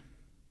 Yeah.